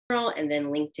and then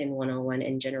LinkedIn 101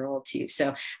 in general too.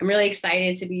 So I'm really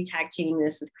excited to be tag teaming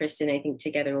this with Kristin. I think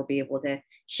together we'll be able to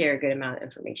share a good amount of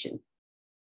information.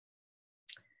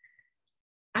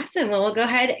 Awesome. Well, we'll go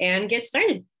ahead and get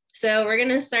started. So we're going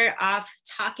to start off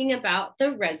talking about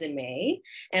the resume.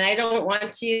 And I don't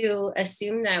want to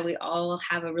assume that we all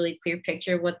have a really clear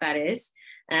picture of what that is.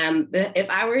 But if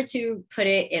I were to put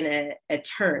it in a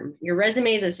term, your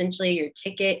resume is essentially your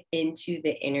ticket into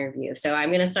the interview. So I'm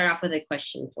going to start off with a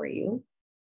question for you.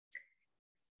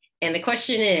 And the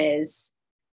question is,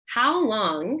 how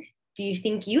long do you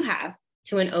think you have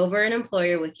to win over an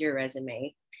employer with your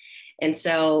resume? And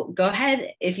so go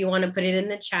ahead, if you want to put it in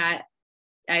the chat,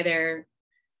 either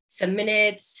some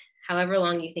minutes, however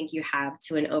long you think you have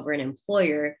to win over an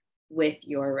employer with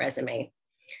your resume.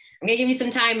 I'm going to give you some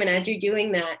time. And as you're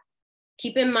doing that,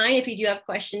 keep in mind, if you do have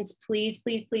questions, please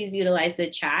utilize the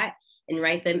chat and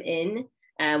write them in.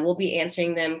 We'll be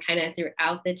answering them kind of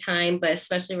throughout the time, but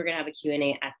especially we're going to have a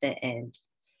Q&A at the end.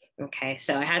 Okay,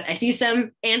 so I see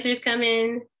some answers come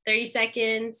in, 30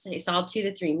 seconds. I saw 2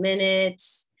 to 3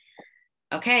 minutes.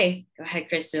 Okay, go ahead,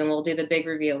 Kristin. We'll do the big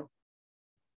review.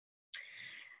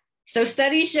 So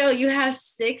studies show you have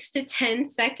 6 to 10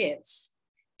 seconds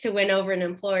to win over an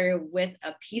employer with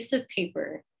a piece of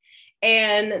paper.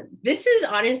 And this is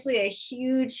honestly a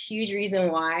huge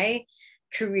reason why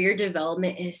career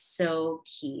development is so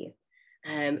key.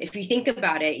 If you think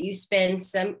about it, you spend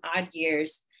some odd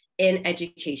years in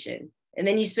education, and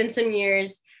then you spend some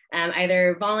years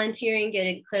either volunteering,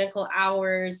 getting clinical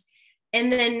hours,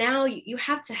 and then now you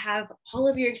have to have all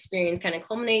of your experience kind of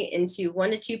culminate into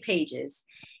 1 to 2 pages.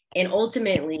 And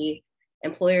ultimately,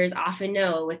 employers often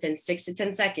know within 6 to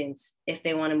 10 seconds if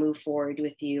they want to move forward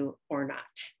with you or not.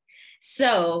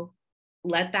 So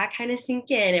let that kind of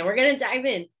sink in. And we're going to dive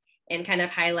in and kind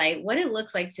of highlight what it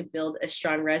looks like to build a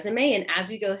strong resume. And as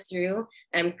we go through,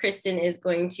 Kristin is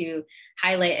going to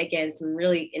highlight, again, some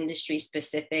really industry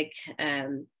specific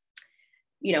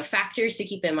factors to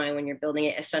keep in mind when you're building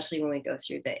it, especially when we go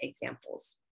through the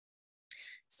examples.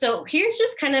 So here's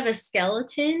just kind of a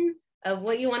skeleton of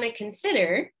what you want to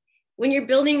consider when you're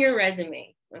building your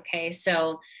resume. Okay,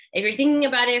 so if you're thinking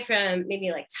about it from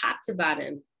maybe like top to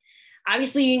bottom,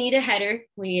 obviously you need a header.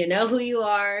 We need to know who you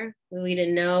are. We need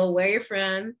to know where you're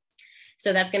from.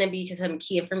 So that's going to be some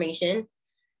key information.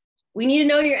 We need to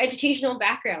know your educational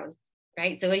background,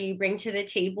 right? So what do you bring to the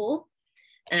table?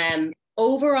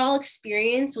 Overall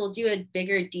experience, we'll do a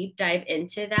bigger deep dive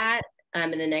into that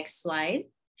in the next slide.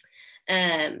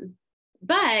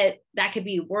 But that could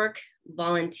be work,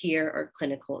 volunteer, or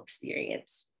clinical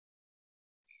experience.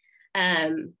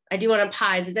 I do want to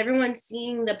pause. Is everyone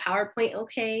seeing the PowerPoint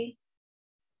okay?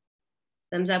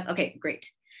 Thumbs up. Okay, great.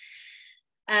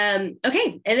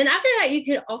 Okay, and then after that, you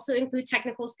could also include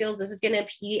technical skills. This is going to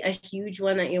be a huge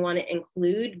one that you want to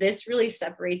include. This really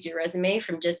separates your resume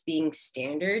from just being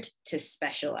standard to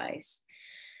specialized.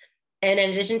 And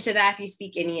in addition to that, if you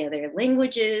speak any other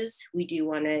languages, we do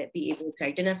want to be able to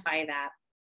identify that.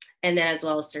 And then as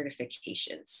well as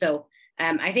certifications. So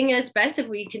I think it's best if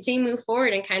we continue to move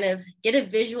forward and kind of get a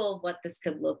visual of what this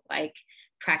could look like,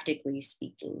 practically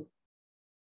speaking.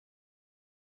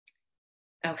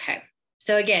 Okay,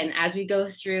 so again, as we go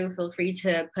through, feel free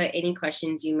to put any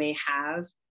questions you may have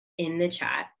in the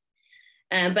chat.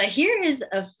 But here is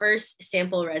a first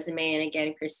sample resume. And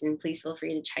again, Kristin, please feel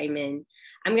free to chime in.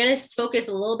 I'm going to focus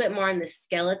a little bit more on the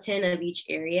skeleton of each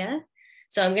area.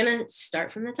 So I'm going to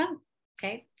start from the top,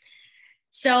 okay?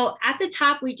 So at the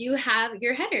top, we do have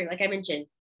your header, like I mentioned.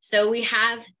 So we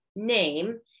have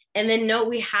name, and then note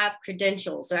we have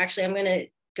credentials. So actually, I'm going to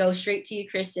go straight to you,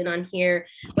 Kristin, on here.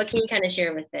 What can you kind of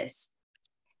share with this?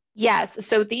 Yes,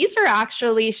 so these are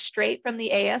actually straight from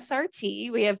the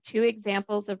ASRT. We have 2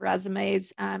 examples of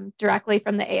resumes directly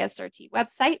from the ASRT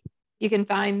website. You can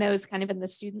find those kind of in the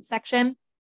student section.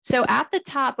 So at the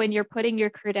top, when you're putting your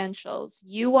credentials,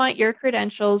 you want your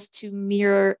credentials to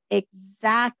mirror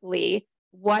exactly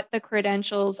what the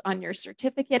credentials on your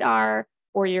certificate are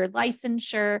or your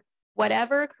licensure.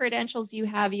 Whatever credentials you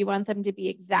have, you want them to be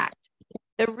exact.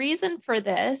 The reason for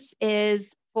this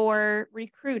is for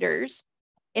recruiters.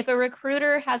 If a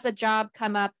recruiter has a job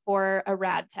come up for a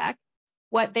rad tech,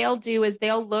 what they'll do is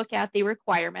they'll look at the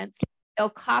requirements, they'll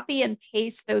copy and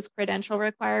paste those credential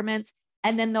requirements,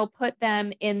 and then they'll put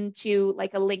them into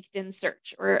like a LinkedIn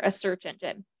search or a search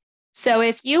engine. So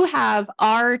if you have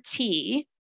RT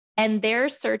and they're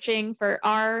searching for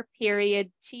R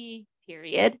period T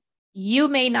period, you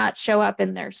may not show up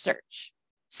in their search.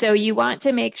 So you want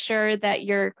to make sure that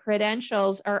your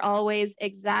credentials are always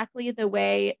exactly the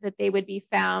way that they would be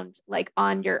found, like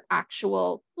on your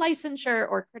actual licensure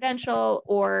or credential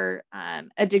or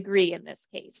a degree in this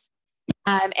case.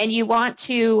 And you want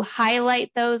to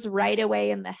highlight those right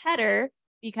away in the header,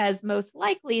 because most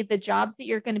likely the jobs that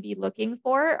you're going to be looking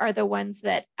for are the ones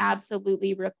that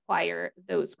absolutely require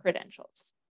those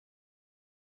credentials.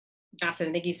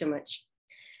 Awesome. Thank you so much.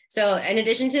 So in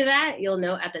addition to that, you'll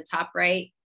note at the top right,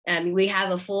 we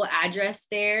have a full address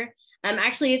there.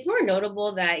 Actually, it's more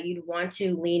notable that you'd want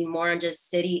to lean more on just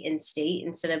city and state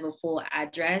instead of a full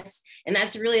address. And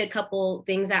that's really a couple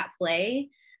things at play.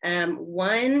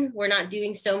 One, we're not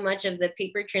doing so much of the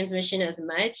paper transmission as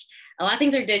much. A lot of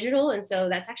things are digital. And so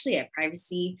that's actually a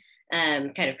privacy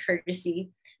kind of courtesy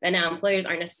that now employers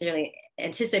aren't necessarily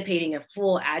anticipating a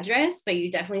full address, but you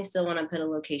definitely still want to put a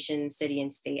location, city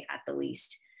and state at the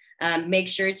least. Make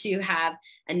sure to have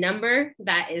a number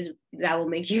that will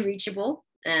make you reachable.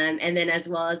 And then as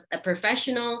well as a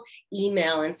professional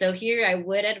email. And so here I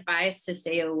would advise to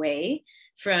stay away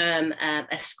from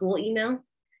a school email.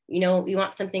 You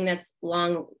want something that's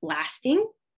long lasting,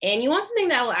 and you want something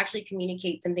that will actually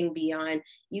communicate something beyond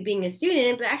you being a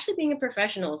student, but actually being a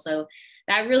professional. So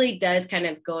that really does kind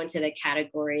of go into the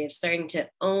category of starting to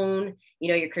own,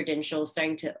 your credentials,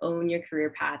 starting to own your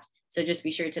career path. So just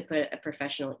be sure to put a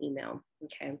professional email,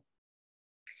 okay?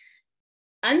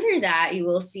 Under that, you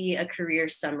will see a career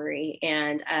summary.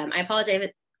 And I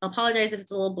apologize if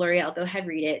it's a little blurry. I'll go ahead and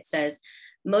read it. It says,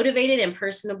 motivated and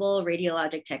personable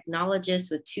radiologic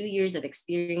technologist with 2 years of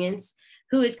experience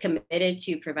who is committed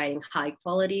to providing high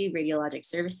quality radiologic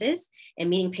services and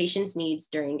meeting patients' needs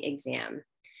during exam.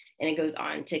 And it goes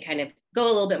on to kind of go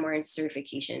a little bit more into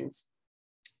certifications.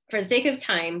 For the sake of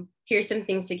time, here's some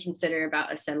things to consider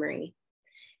about a summary.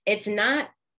 It's not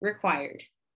required.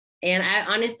 And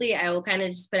I will kind of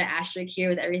just put an asterisk here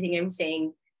with everything I'm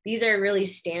saying. These are really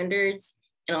standards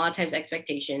and a lot of times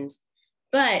expectations,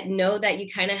 but know that you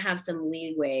kind of have some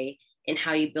leeway in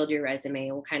how you build your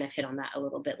resume. We'll kind of hit on that a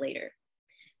little bit later.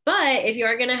 But if you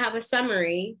are going to have a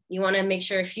summary, you want to make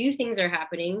sure a few things are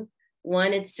happening.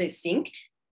 One, it's succinct.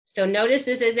 So notice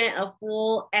this isn't a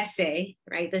full essay,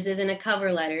 right? This isn't a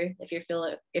cover letter.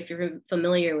 If you're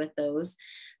familiar with those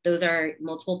are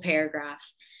multiple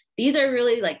paragraphs. These are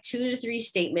really like 2 to 3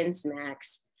 statements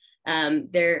max.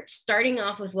 They're starting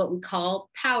off with what we call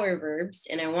power verbs,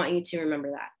 and I want you to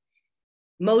remember that.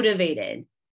 Motivated,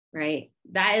 right?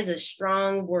 That is a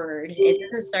strong word. It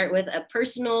doesn't start with a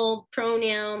personal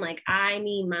pronoun like I,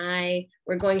 me, my.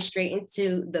 We're going straight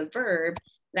into the verb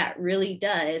that really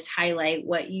does highlight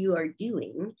what you are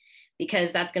doing,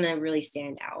 because that's going to really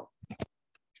stand out.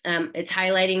 It's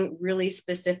highlighting really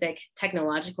specific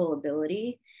technological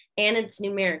ability, and it's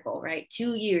numerical, right?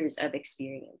 2 years of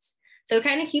experience. So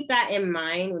kind of keep that in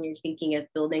mind when you're thinking of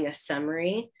building a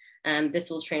summary. This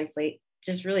will translate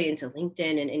just really into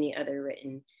LinkedIn and any other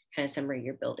written kind of summary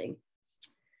you're building.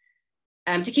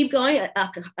 To keep going,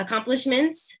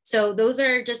 accomplishments. So those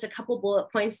are just a couple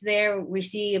bullet points there. We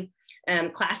see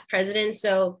class president.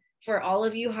 So for all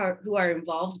of you who are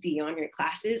involved beyond your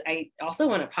classes, I also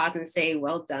want to pause and say,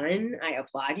 well done. I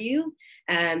applaud you.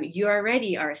 You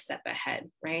already are a step ahead,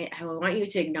 right? I want you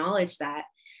to acknowledge that.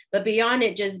 But beyond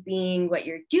it just being what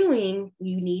you're doing,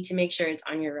 you need to make sure it's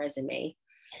on your resume.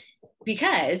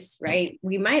 Because, right,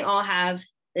 we might all have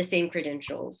the same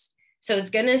credentials. So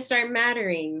it's going to start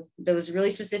mattering those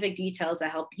really specific details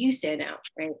that help you stand out,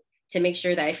 right? To make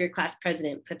sure that if you're class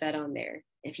president, put that on there.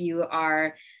 If you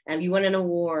are, you won an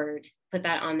award, put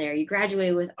that on there. You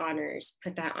graduated with honors,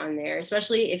 put that on there.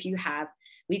 Especially if you have,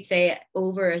 we'd say,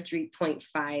 over a 3.5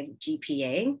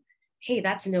 GPA. Hey,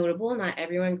 that's notable. Not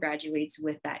everyone graduates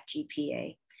with that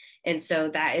GPA. And so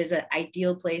that is an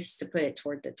ideal place to put it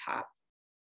toward the top.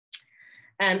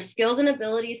 Skills and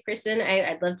abilities, Kristin,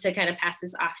 I'd love to kind of pass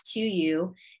this off to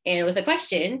you. And with a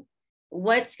question,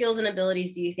 what skills and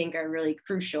abilities do you think are really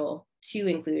crucial to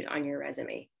include on your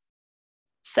resume?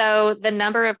 So the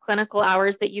number of clinical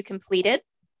hours that you completed.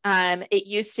 It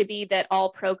used to be that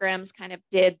all programs kind of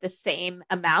did the same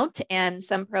amount, and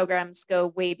some programs go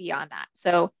way beyond that.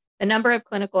 So the number of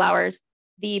clinical hours,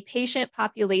 the patient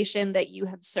population that you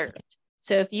have served.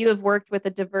 So if you have worked with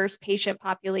a diverse patient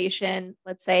population,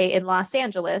 let's say in Los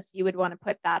Angeles, you would want to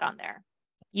put that on there.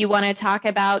 You want to talk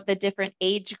about the different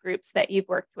age groups that you've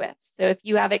worked with. So if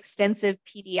you have extensive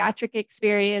pediatric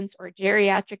experience or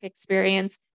geriatric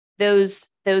experience, those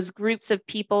groups of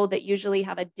people that usually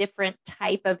have a different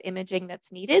type of imaging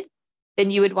that's needed, then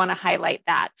you would want to highlight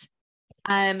that.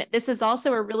 This is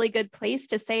also a really good place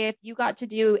to say if you got to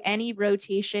do any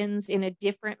rotations in a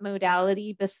different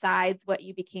modality besides what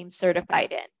you became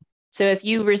certified in. So if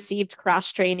you received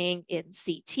cross training in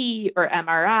CT or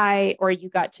MRI, or you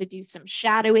got to do some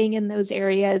shadowing in those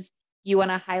areas, you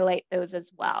want to highlight those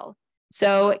as well.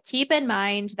 So keep in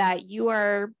mind that you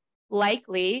are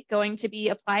likely going to be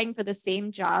applying for the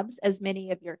same jobs as many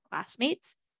of your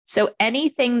classmates. So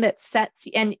anything that sets,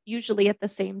 and usually at the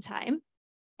same time,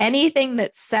 anything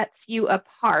that sets you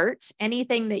apart,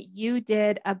 anything that you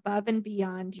did above and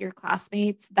beyond your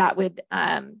classmates, that would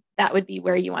be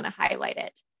where you want to highlight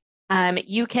it.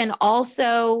 You can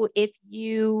also, if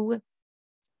you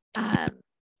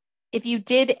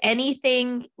did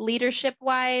anything leadership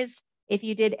wise, if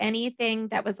you did anything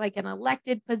that was like an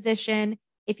elected position,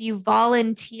 if you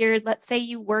volunteered, let's say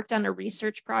you worked on a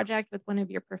research project with one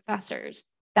of your professors,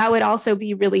 that would also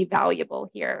be really valuable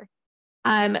here.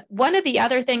 One of the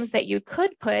other things that you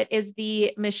could put is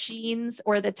the machines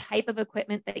or the type of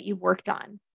equipment that you worked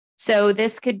on. So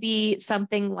this could be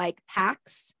something like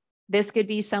PACS. This could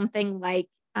be something like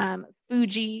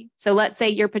Fuji. So let's say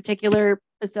your particular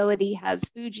facility has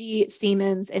Fuji,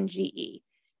 Siemens, and GE.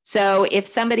 So if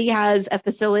somebody has a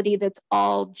facility that's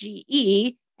all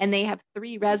GE and they have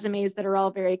 3 resumes that are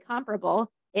all very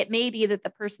comparable, it may be that the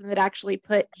person that actually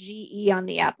put GE on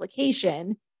the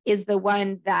application is the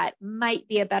one that might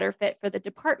be a better fit for the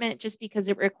department just because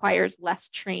it requires less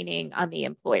training on the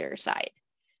employer side.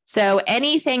 So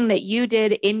anything that you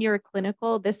did in your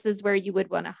clinical, this is where you would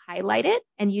want to highlight it,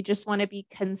 and you just want to be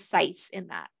concise in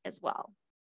that as well.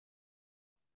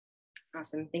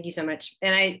 Awesome. Thank you so much.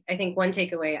 And I think one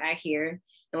takeaway I hear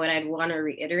and what I'd want to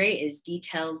reiterate is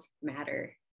details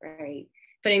matter, right?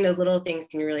 Putting those little things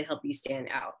can really help you stand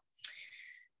out.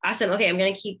 Awesome. Okay, I'm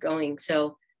going to keep going.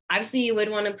 So obviously you would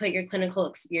want to put your clinical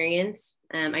experience.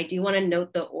 I do want to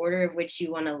note the order of which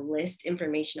you want to list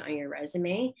information on your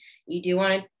resume. You do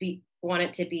want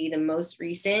it to be the most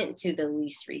recent to the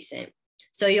least recent.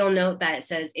 So you'll note that it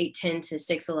says 810 to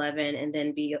 611, and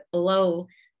then below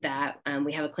that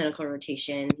we have a clinical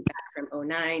rotation back from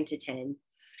 09 to 10.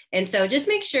 And so just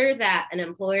make sure that an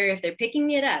employer, if they're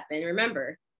picking it up, and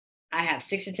remember, I have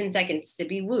 6 to 10 seconds to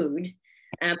be wooed.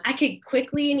 I could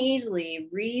quickly and easily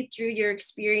read through your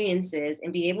experiences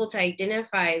and be able to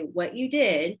identify what you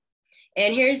did.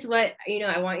 And here's what,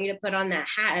 I want you to put on that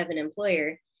hat of an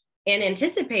employer and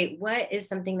anticipate what is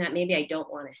something that maybe I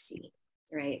don't want to see,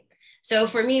 right? So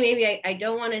for me, maybe I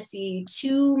don't want to see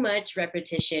too much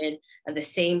repetition of the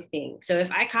same thing. So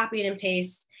if I copied and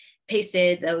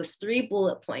pasted those 3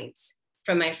 bullet points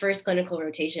from my first clinical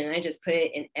rotation, I just put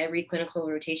it in every clinical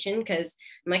rotation because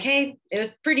I'm like, hey, it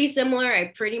was pretty similar.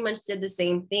 I pretty much did the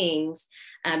same things.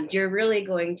 You're really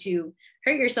going to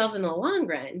hurt yourself in the long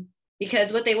run,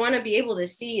 because what they want to be able to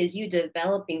see is you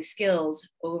developing skills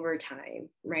over time,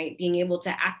 right? Being able to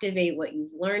activate what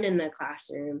you've learned in the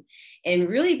classroom and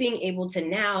really being able to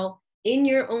now, in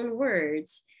your own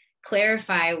words,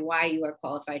 clarify why you are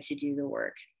qualified to do the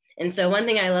work. And so one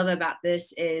thing I love about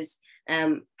this is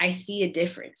I see a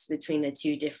difference between the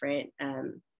 2 different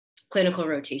clinical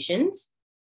rotations.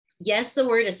 Yes, the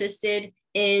word assisted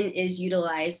in is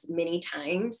utilized many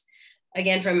times.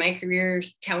 Again, from my career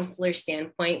counselor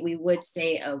standpoint, we would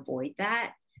say avoid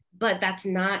that, but that's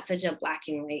not such a black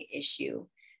and white issue.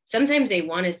 Sometimes they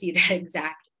want to see that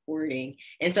exact wording.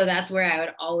 And so that's where I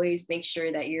would always make sure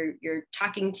that you're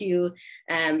talking to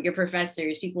your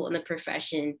professors, people in the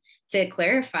profession, to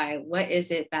clarify what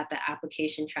is it that the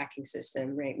application tracking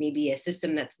system, right, maybe a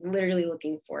system that's literally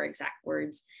looking for exact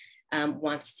words,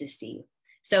 wants to see.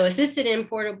 So assisted and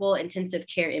portable intensive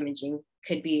care imaging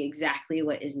could be exactly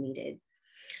what is needed.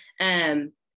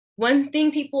 One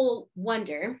thing people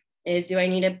wonder is, do I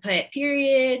need to put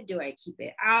period? Do I keep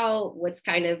it out? What's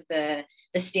kind of the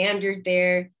standard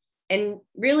there? And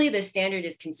really the standard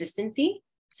is consistency.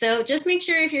 So just make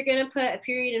sure if you're going to put a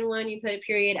period in one, you put a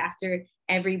period after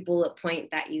every bullet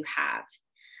point that you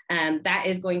have. That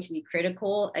is going to be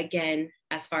critical, again,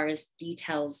 as far as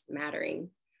details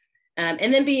mattering.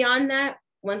 And then beyond that,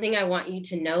 one thing I want you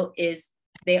to note is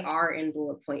they are in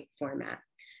bullet point format.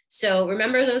 So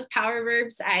remember those power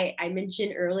verbs I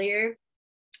mentioned earlier?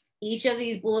 Each of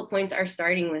these bullet points are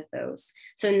starting with those.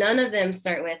 So none of them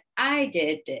start with, I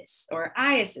did this, or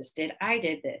I assisted, I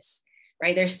did this,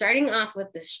 right? They're starting off with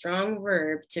the strong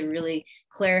verb to really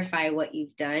clarify what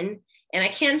you've done. And I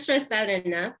can't stress that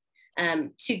enough,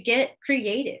 to get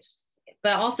creative,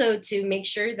 but also to make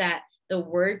sure that the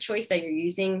word choice that you're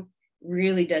using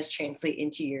really does translate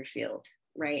into your field,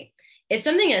 right? It's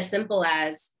something as simple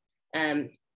as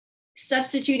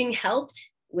substituting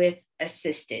helped with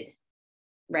assisted,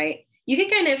 right? you can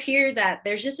kind of hear that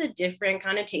there's just a different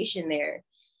connotation there.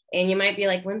 And you might be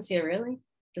like, Valencia, really?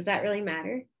 Does that really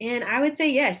matter? And I would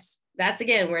say yes. That's,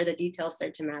 again, where the details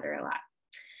start to matter a lot.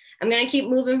 I'm going to keep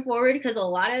moving forward because a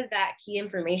lot of that key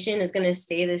information is going to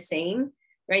stay the same,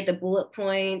 right? The bullet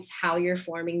points, how you're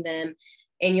forming them,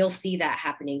 and you'll see that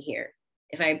happening here.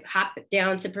 If I hop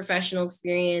down to professional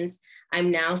experience,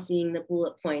 I'm now seeing the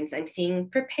bullet points. I'm seeing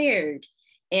prepared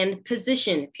and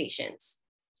positioned patients.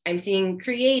 I'm seeing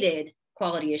created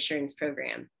quality assurance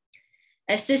program,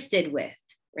 assisted with,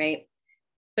 right?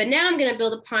 But now I'm going to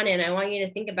build upon it. And I want you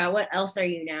to think about what else are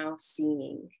you now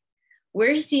seeing?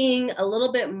 We're seeing a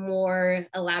little bit more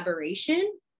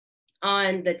elaboration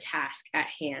on the task at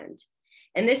hand.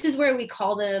 And this is where we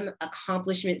call them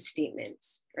accomplishment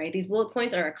statements, right? These bullet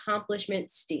points are accomplishment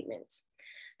statements.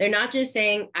 They're not just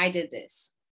saying, I did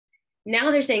this. Now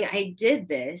they're saying, I did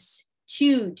this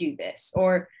to do this,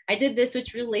 or I did this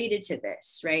which related to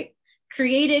this, right?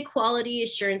 Created quality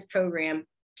assurance program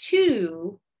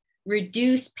to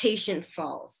reduce patient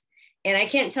falls. And I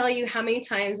can't tell you how many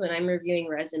times when I'm reviewing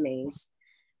resumes,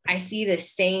 I see the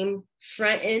same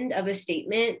front end of a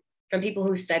statement from people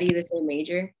who study the same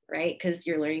major, right? Because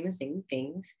you're learning the same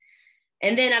things.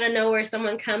 And then out of nowhere,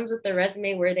 someone comes with a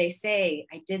resume where they say,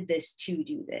 I did this to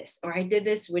do this, or I did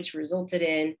this, which resulted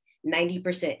in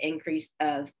 90% increase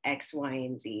of X, Y,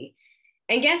 and Z.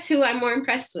 And guess who I'm more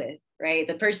impressed with, right?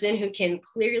 The person who can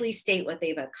clearly state what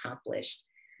they've accomplished.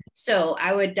 So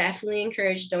I would definitely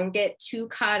encourage, don't get too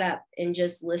caught up in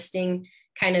just listing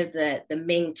kind of the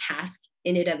main task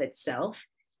in and of itself.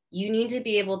 You need to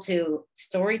be able to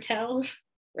storytell,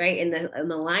 right, in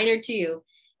the line or two,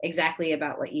 exactly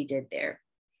about what you did there.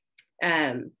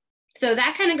 So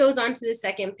that kind of goes on to the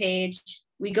second page.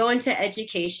 We go into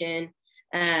education.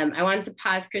 I wanted to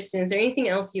pause, Kristin. Is there anything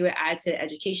else you would add to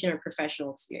education or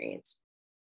professional experience?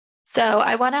 So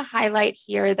I want to highlight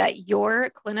here that your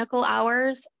clinical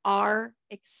hours are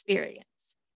experience.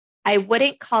 I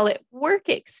wouldn't call it work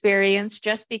experience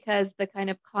just because the kind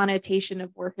of connotation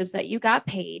of work is that you got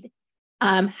paid.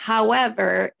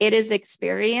 However, it is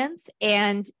experience.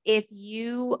 And if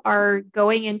you are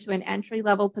going into an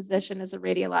entry-level position as a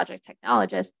radiologic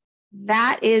technologist,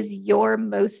 that is your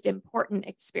most important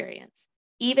experience,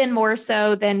 even more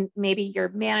so than maybe your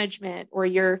management or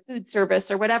your food service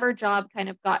or whatever job kind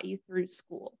of got you through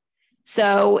school.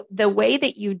 So the way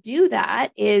that you do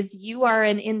that is you are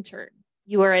an intern.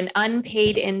 You are an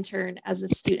unpaid intern as a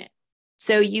student.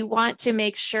 So you want to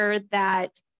make sure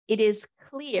that it is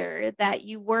clear that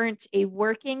you weren't a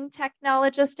working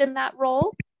technologist in that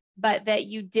role, but that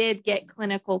you did get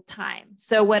clinical time.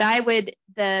 So what I would,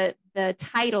 the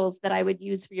titles that I would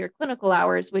use for your clinical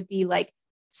hours would be like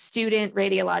student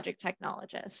radiologic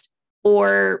technologist,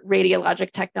 or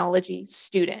radiologic technology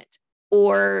student,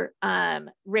 or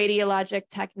radiologic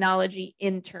technology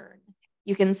intern.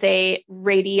 You can say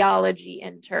radiology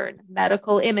intern,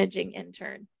 medical imaging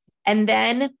intern. And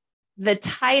then the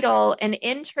title, an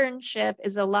internship,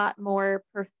 is a lot more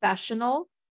professional,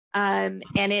 and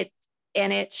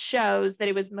it shows that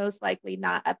it was most likely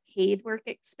not a paid work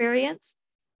experience.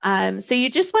 So you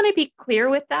just want to be clear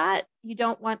with that. You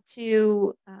don't want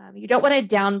to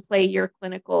downplay your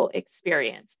clinical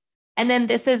experience. And then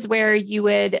this is where you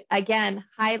would, again,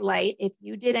 highlight if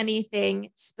you did anything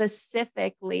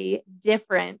specifically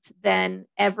different than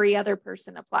every other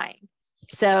person applying.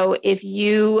 So if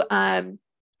you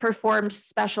performed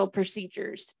special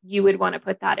procedures, you would want to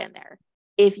put that in there.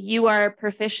 If you are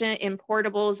proficient in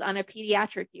portables on a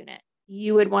pediatric unit,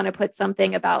 you would want to put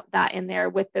something about that in there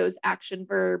with those action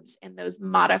verbs and those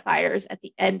modifiers at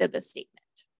the end of the statement.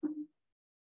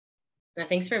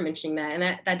 Thanks for mentioning that.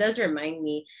 And that does remind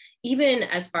me, even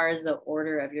as far as the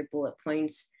order of your bullet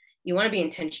points, you want to be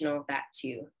intentional with that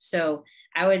too. So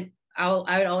I would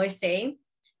always say,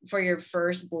 for your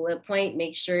first bullet point,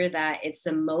 make sure that it's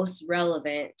the most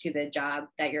relevant to the job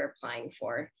that you're applying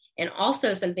for. And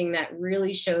also something that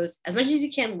really shows, as much as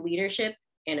you can, leadership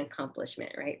and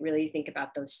accomplishment, right? Really think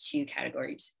about those two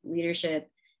categories, leadership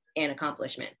and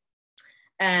accomplishment.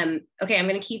 Okay, I'm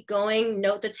going to keep going.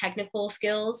 Note the technical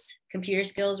skills, computer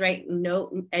skills, right?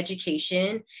 Note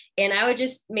education. And I would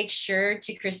just make sure,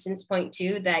 to Kristin's point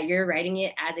too, that you're writing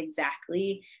it as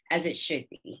exactly as it should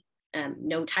be.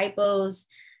 No typos.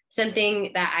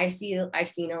 Something that I've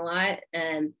seen a lot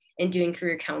in doing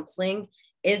career counseling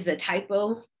is the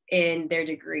typo in their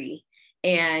degree.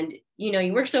 And,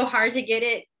 you work so hard to get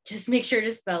it, just make sure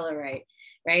to spell it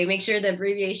right? Make sure the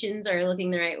abbreviations are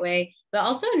looking the right way, but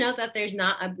also note that there's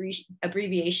not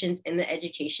abbreviations in the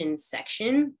education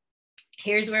section.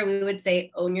 Here's where we would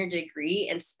say own your degree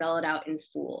and spell it out in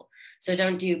full. So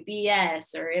don't do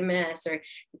BS or MS, or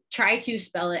try to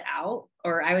spell it out,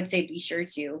 or I would say be sure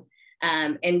to,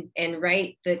 and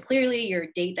write clearly your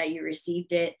date that you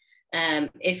received it.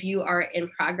 If you are in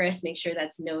progress, make sure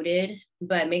that's noted,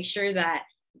 but make sure that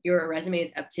your resume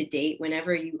is up to date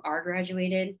whenever you are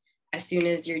graduated. As soon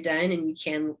as you're done and you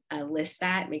can list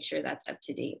that, make sure that's up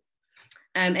to date.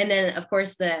 And then, of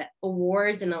course, the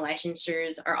awards and the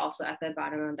licensures are also at the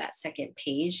bottom of that second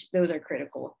page. Those are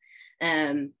critical.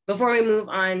 Before we move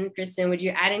on, Kristin, would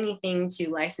you add anything to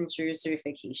licensure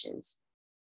certifications?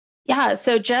 Yeah,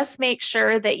 so just make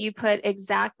sure that you put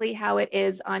exactly how it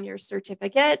is on your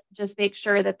certificate. Just make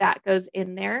sure that that goes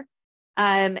in there.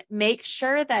 Make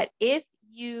sure that if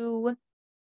you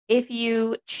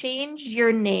change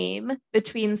your name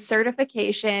between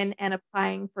certification and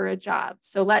applying for a job.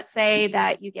 So let's say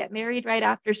that you get married right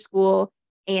after school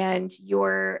and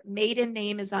your maiden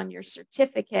name is on your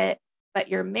certificate, but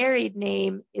your married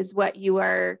name is what you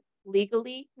are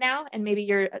legally now, and maybe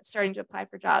you're starting to apply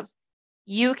for jobs.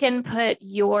 You can put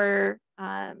your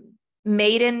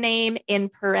maiden name in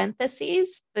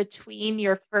parentheses between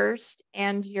your first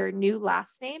and your new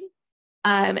last name.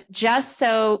 Just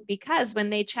so, because when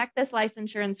they check this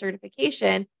licensure and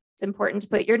certification, it's important to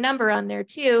put your number on there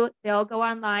too. They'll go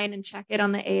online and check it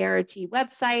on the ART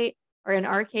website, or in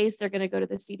our case, they're going to go to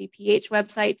the CDPH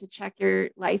website to check your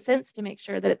license to make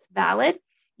sure that it's valid.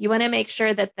 You want to make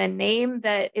sure that the name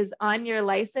that is on your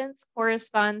license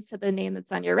corresponds to the name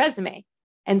that's on your resume.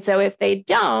 And so if they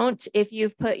don't, if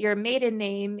you've put your maiden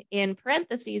name in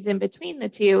parentheses in between the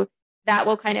two, that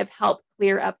will kind of help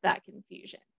clear up that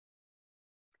confusion.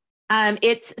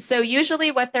 So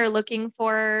usually what they're looking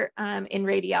for in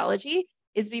radiology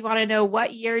is we want to know,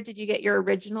 what year did you get your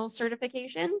original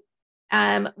certification?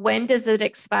 When does it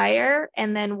expire?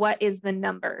 And then what is the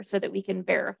number, so that we can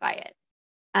verify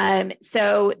it.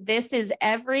 So this is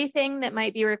everything that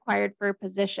might be required for a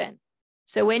position.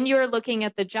 So when you're looking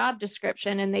at the job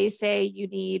description and they say you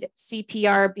need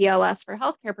CPR, BLS for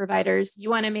healthcare providers, you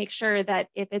want to make sure that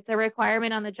if it's a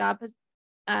requirement on the job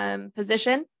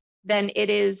position, then it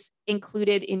is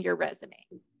included in your resume.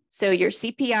 So your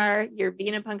CPR, your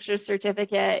venipuncture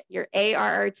certificate, your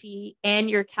ARRT, and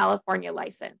your California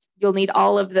license. You'll need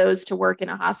all of those to work in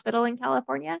a hospital in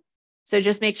California. So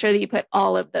just make sure that you put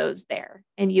all of those there,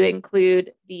 and you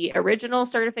include the original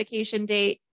certification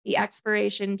date, the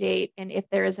expiration date, and if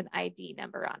there is an ID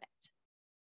number on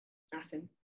it. Awesome.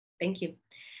 Thank you.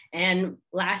 And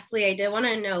lastly, I did want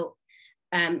to note,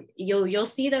 you'll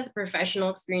see that the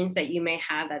professional experience that you may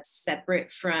have that's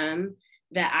separate from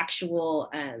the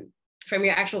actual, from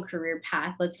your actual career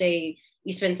path. Let's say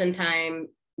you spend some time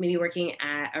maybe working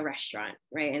at a restaurant,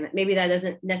 right? And maybe that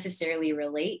doesn't necessarily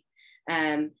relate.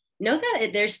 Note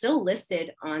that they're still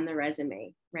listed on the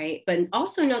resume, right? But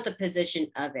also note the position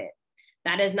of it.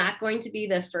 That is not going to be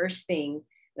the first thing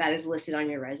that is listed on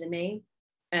your resume.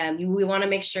 We want to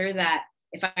make sure that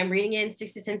if I'm reading it in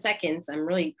 6 to 10 seconds, I'm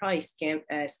really probably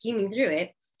scheming through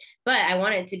it, but I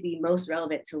want it to be most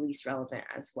relevant to least relevant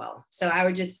as well. So I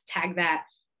would just tag that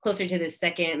closer to the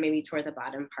second, maybe toward the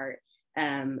bottom part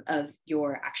of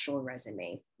your actual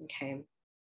resume, okay?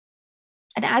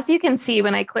 And as you can see,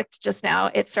 when I clicked just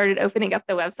now, it started opening up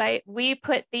the website. We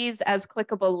put these as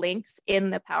clickable links in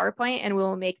the PowerPoint, and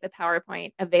we'll make the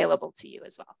PowerPoint available to you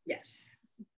as well. Yes.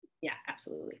 Yeah,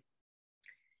 absolutely.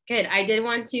 Good. I did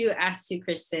want to ask you,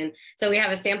 Kristin, so we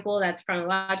have a sample that's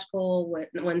chronological,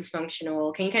 one's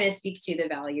functional. Can you kind of speak to the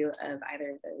value of either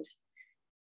of those?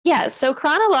 Yeah, so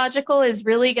chronological is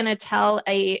really going to tell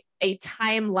a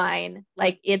timeline,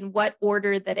 like in what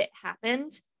order that it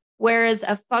happened. Whereas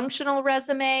a functional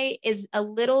resume is a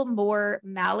little more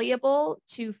malleable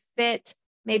to fit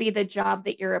maybe the job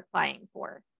that you're applying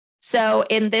for. So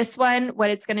in this one,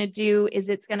 what it's going to do is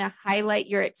it's going to highlight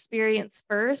your experience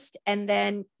first and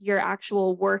then your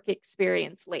actual work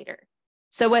experience later.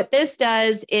 So what this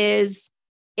does is,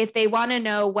 if they want to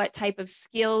know what type of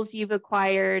skills you've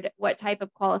acquired, what type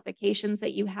of qualifications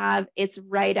that you have, it's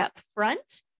right up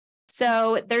front.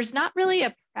 So there's not really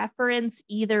a preference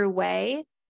either way.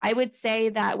 I would say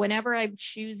that whenever I'm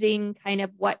choosing kind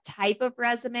of what type of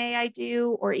resume I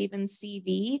do, or even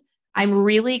CV, I'm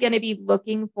really going to be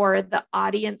looking for the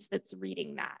audience that's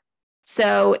reading that.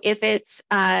 So if it's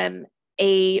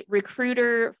a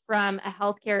recruiter from a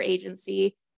healthcare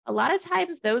agency, a lot of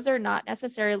times those are not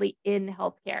necessarily in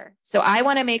healthcare. So I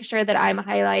want to make sure that I'm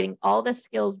highlighting all the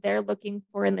skills they're looking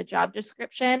for in the job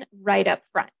description right up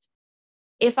front.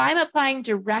 If I'm applying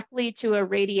directly to a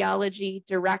radiology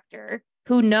director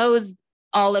who knows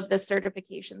all of the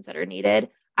certifications that are needed.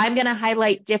 I'm going to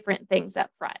highlight different things up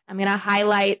front. I'm going to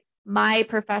highlight my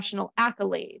professional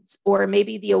accolades, or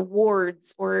maybe the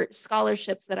awards or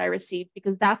scholarships that I received,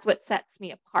 because that's what sets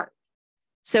me apart.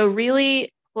 So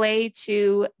really play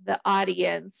to the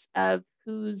audience of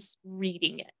who's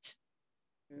reading it.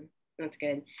 That's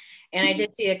good. And I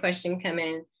did see a question come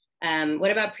in.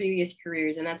 What about previous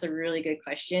careers? And that's a really good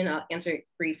question. I'll answer it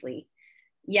briefly.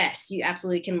 Yes, you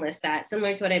absolutely can list that,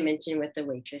 similar to what I mentioned with the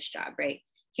waitress job, right?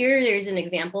 Here, there's an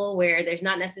example where there's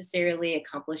not necessarily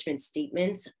accomplishment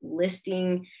statements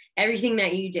listing everything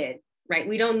that you did, right?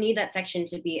 We don't need that section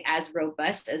to be as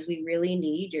robust as we really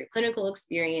need your clinical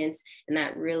experience and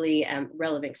that really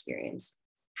relevant experience.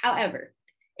 However,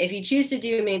 if you choose to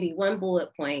do maybe one bullet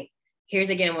point, here's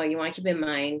again what you want to keep in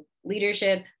mind: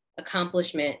 leadership,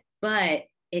 accomplishment, but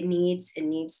it needs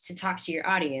to talk to your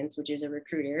audience, which is a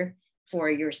recruiter, for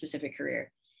your specific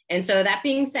career. And so that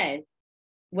being said,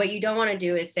 what you don't want to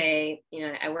do is say,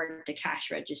 I worked a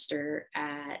cash register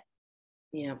at,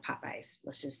 Popeyes.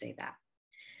 Let's just say that.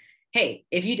 Hey,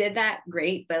 if you did that,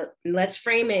 great, but let's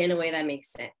frame it in a way that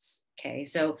makes sense. Okay,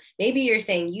 so maybe you're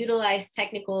saying utilize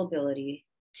technical ability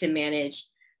to manage,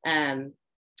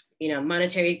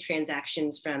 monetary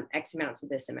transactions from X amount to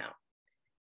this amount.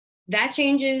 That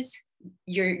changes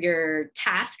your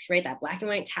task, right? That black and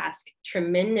white task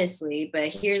tremendously. But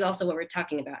here's also what we're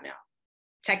talking about now.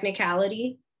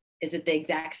 Technicality, is it the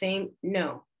exact same?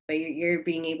 No, but you're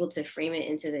being able to frame it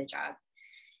into the job.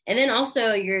 And then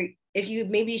also if you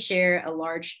maybe share a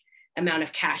large amount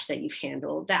of cash that you've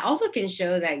handled, that also can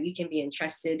show that you can be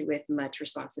entrusted with much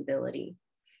responsibility.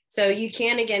 So you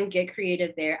can, again, get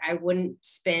creative there. I wouldn't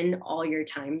spend all your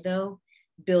time though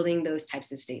building those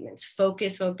types of statements.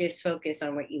 Focus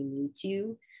on what you need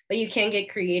to, but you can get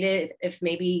creative if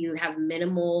maybe you have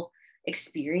minimal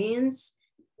experience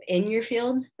in your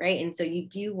field, right? And so you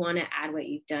do want to add what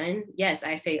you've done. Yes,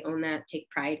 I say own that, take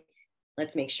pride.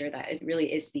 Let's make sure that it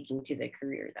really is speaking to the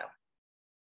career though.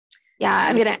 Yeah,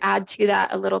 I'm going to add to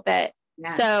that a little bit. Yeah.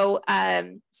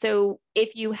 So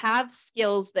if you have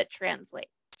skills that translate,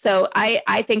 so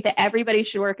I think that everybody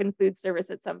should work in food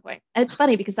service at some point. And it's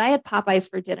funny because I had Popeyes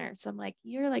for dinner. So I'm like,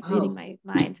 you're like reading my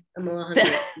mind. I'm a little so,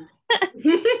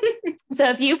 hungry. So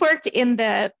if you've worked in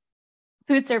the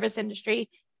food service industry,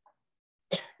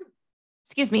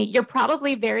 excuse me, you're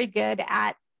probably very good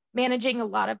at managing a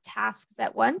lot of tasks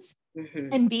at once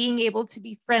and being able to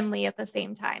be friendly at the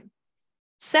same time.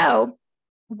 So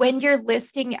when you're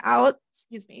listing out,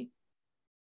 excuse me,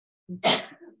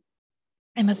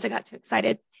 I must have got too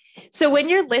excited. So when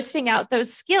you're listing out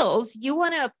those skills, you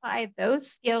want to apply those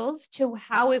skills to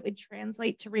how it would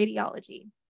translate to radiology.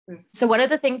 So one of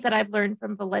the things that I've learned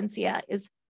from Valencia is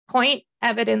point,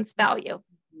 evidence, value.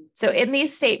 So in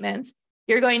these statements,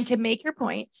 you're going to make your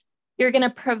point, you're going to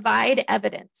provide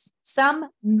evidence, some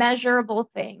measurable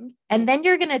thing, and then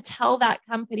you're going to tell that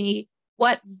company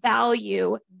what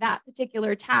value that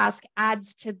particular task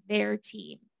adds to their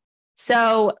team.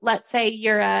 So let's say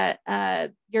you're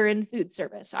in food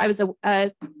service. I was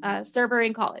a server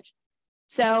in college.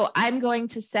 So I'm going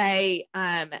to say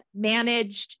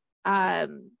managed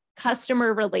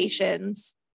customer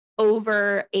relations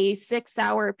over a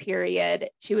 6-hour period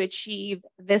to achieve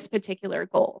this particular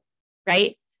goal,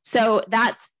 right? So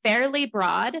that's fairly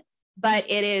broad, but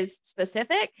it is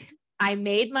specific. I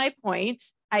made my point,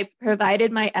 I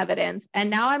provided my evidence,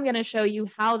 and now I'm going to show you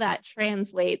how that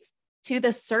translates to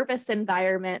the service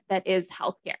environment that is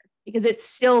healthcare, because it's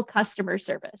still customer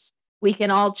service. We can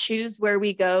all choose where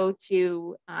we go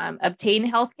to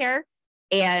obtain healthcare,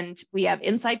 and we have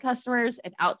inside customers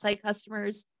and outside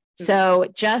customers. So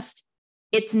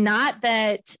it's not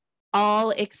that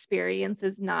all experience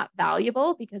is not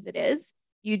valuable, because it is.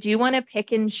 You do want to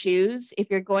pick and choose. If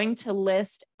you're going to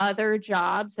list other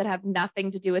jobs that have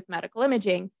nothing to do with medical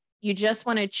imaging, you just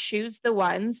want to choose the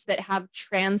ones that have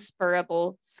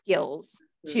transferable skills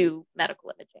to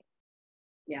medical imaging.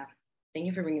 Yeah. Thank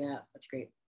you for bringing that up. That's great.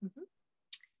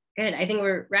 Good. I think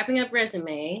we're wrapping up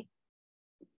resume.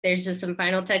 There's just some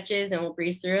final touches and we'll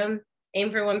breeze through them.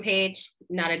 Aim for 1 page,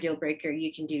 not a deal breaker.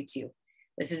 You can do 2.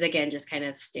 This is, again, just kind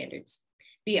of standards.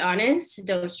 Be honest.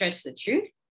 Don't stretch the truth,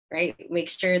 right? Make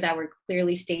sure that we're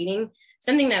clearly stating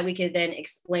something that we could then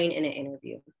explain in an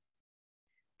interview.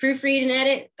 Proofread and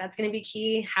edit. That's going to be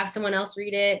key. Have someone else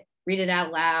read it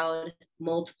out loud,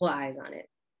 multiple eyes on it.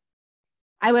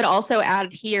 I would also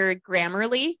add here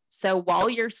Grammarly. So while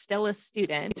you're still a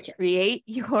student, create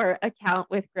your account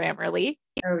with Grammarly.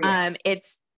 Oh, yeah.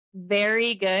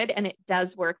 very good, and it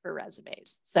does work for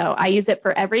resumes. So I use it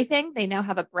for everything. They now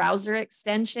have a browser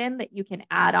extension that you can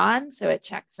add on. So it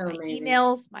checks my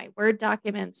emails, my Word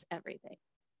documents, everything.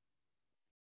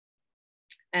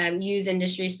 Use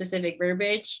industry specific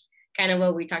verbiage, kind of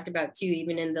what we talked about too,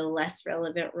 even in the less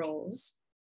relevant roles.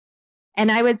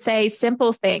 And I would say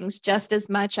simple things just as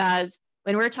much as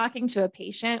when we're talking to a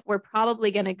patient, we're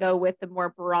probably going to go with the more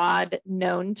broad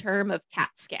known term of CAT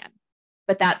scan.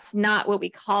 But that's not what we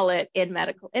call it in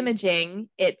medical imaging.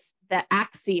 It's the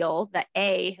axial, the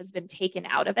A has been taken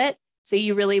out of it. So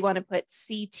you really want to put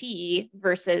CT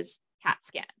versus CAT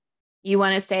scan. You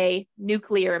want to say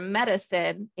nuclear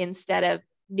medicine instead of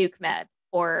nuke med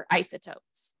or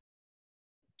isotopes.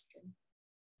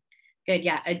 Good.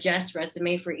 Yeah. Adjust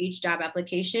resume for each job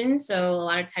application. So a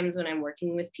lot of times when I'm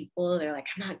working with people, they're like,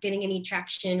 I'm not getting any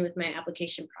traction with my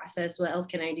application process. What else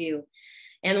can I do?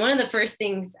 And one of the first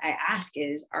things I ask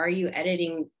is, are you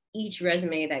editing each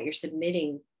resume that you're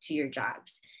submitting to your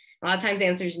jobs? A lot of times the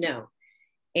answer is no.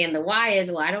 And the why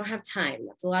is, well, I don't have time.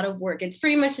 That's a lot of work. It's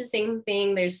pretty much the same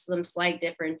thing. There's some slight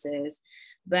differences,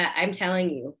 but I'm telling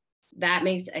you, that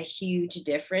makes a huge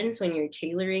difference when you're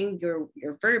tailoring your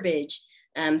verbiage,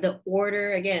 the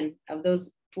order, again, of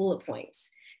those bullet points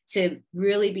to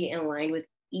really be in line with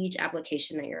each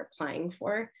application that you're applying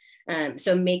for.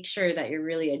 So make sure that you're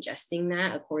really adjusting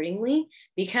that accordingly,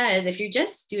 because if you're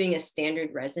just doing a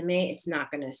standard resume, it's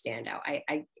not going to stand out.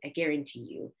 I guarantee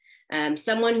you.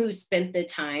 Someone who spent the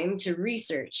time to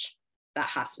research that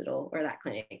hospital or that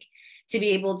clinic, to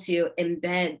be able to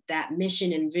embed that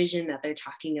mission and vision that they're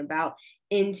talking about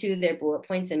into their bullet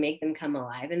points and make them come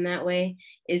alive in that way,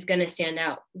 is going to stand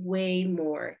out way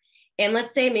more. And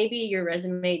let's say maybe your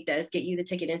resume does get you the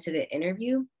ticket into the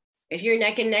interview. If you're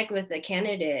neck and neck with a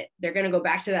candidate, they're going to go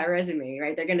back to that resume,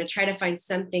 right? They're going to try to find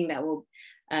something that will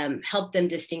help them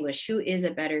distinguish who is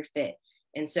a better fit.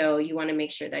 And so you want to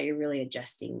make sure that you're really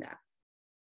adjusting that.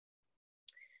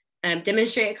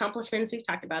 Demonstrate accomplishments. We've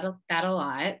talked about that a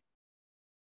lot.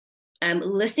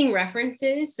 Listing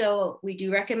references. So we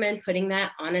do recommend putting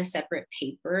that on a separate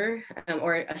paper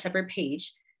or a separate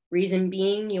page. Reason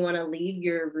being, you want to leave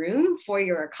your room for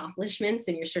your accomplishments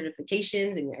and your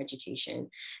certifications and your education.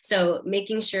 So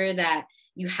making sure that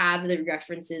you have the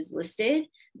references listed,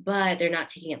 but they're not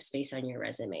taking up space on your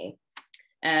resume.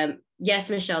 Yes,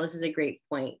 Michelle, this is a great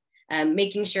point.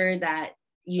 Making sure that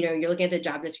you're looking at the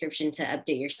job description to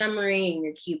update your summary and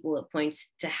your key bullet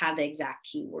points to have the exact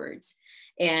keywords.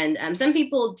 And some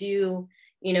people do,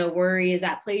 worry, is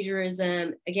that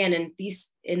plagiarism? Again,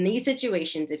 in these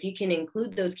situations, if you can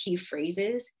include those key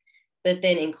phrases, but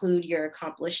then include your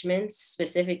accomplishments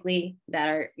specifically that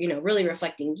are, really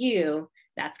reflecting you,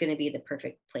 that's going to be the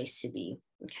perfect place to be.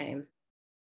 Okay.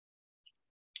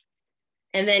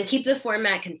 And then keep the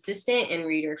format consistent and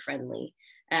reader friendly.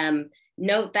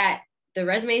 Note that the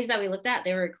resumes that we looked at,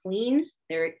 they were clean,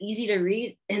 they were easy to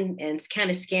read and kind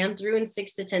of scan through in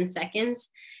 6 to 10 seconds.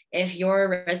 If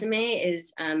your resume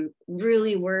is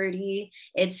really wordy,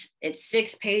 it's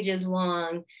 6 pages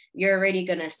long, you're already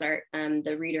going to start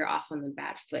the reader off on the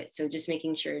bad foot. So just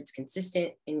making sure it's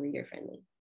consistent and reader friendly.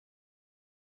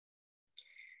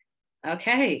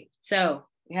 Okay, so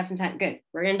we have some time. Good.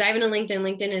 We're going to dive into LinkedIn.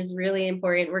 LinkedIn is really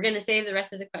important. We're going to save the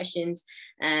rest of the questions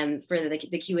for the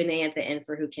Q&A at the end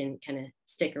for who can kind of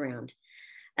stick around.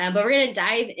 But we're going to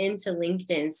dive into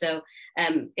LinkedIn. So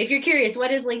if you're curious,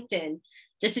 what is LinkedIn?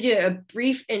 Just to do a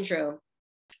brief intro,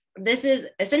 this is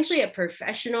essentially a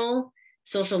professional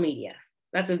social media.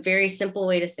 That's a very simple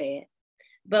way to say it.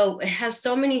 But it has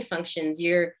so many functions.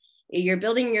 You're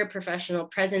building your professional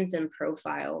presence and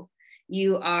profile.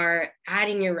 You are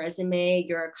adding your resume,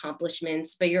 your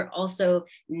accomplishments, but you're also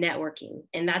networking.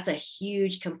 And that's a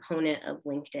huge component of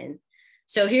LinkedIn.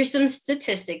 So here's some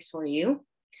statistics for you.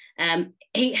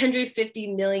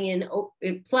 850 million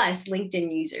plus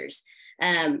LinkedIn users.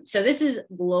 So this is a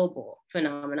global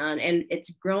phenomenon, and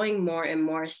it's growing more and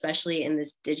more, especially in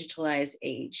this digitalized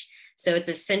age. So it's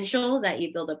essential that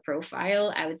you build a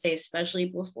profile, I would say, especially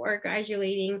before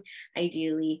graduating,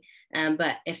 ideally,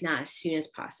 but if not, as soon as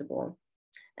possible.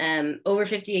 Over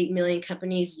 58 million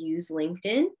companies use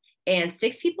LinkedIn, and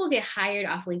 6 people get hired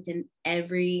off LinkedIn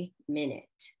every minute.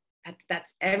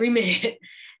 That's every minute,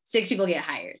 6 people get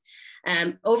hired.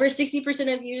 Over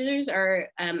 60% of users are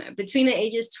between the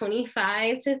ages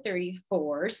 25 to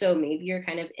 34. So maybe you're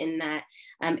kind of in that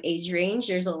age range.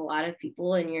 There's a lot of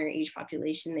people in your age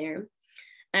population there.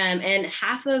 And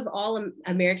half of all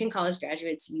American college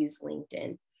graduates use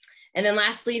LinkedIn. And then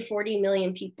lastly, 40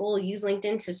 million people use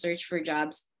LinkedIn to search for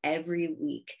jobs every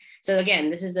week. So again,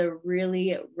 this is a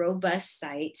really robust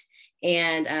site,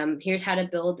 And here's how to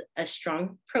build a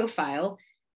strong profile.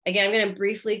 Again, I'm going to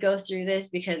briefly go through this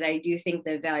because I do think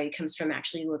the value comes from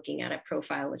actually looking at a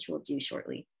profile, which we'll do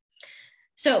shortly.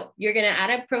 So you're going to add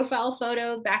a profile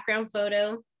photo, background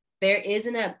photo. There is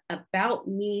an about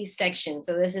me section.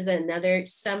 So this is another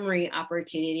summary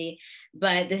opportunity,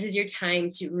 but this is your time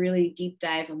to really deep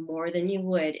dive more than you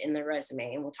would in the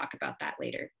resume. And we'll talk about that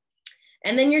later.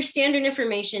 And then your standard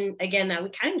information, again, that we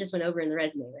kind of just went over in the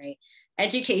resume, right?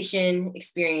 Education,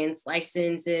 experience,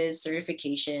 licenses,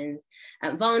 certifications,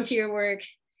 volunteer work.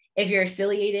 If you're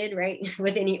affiliated, right,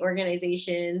 with any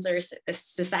organizations or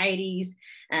societies,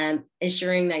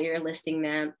 ensuring that you're listing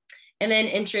them. And then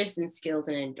interests and skills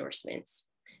and endorsements.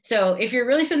 So if you're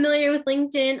really familiar with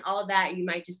LinkedIn, all of that, you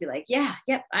might just be like, yeah,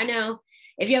 yep, I know.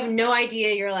 If you have no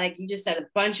idea, you're like, you just said a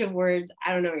bunch of words,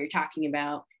 I don't know what you're talking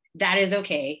about. That is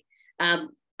okay. I'm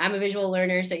a visual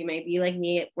learner, so you might be like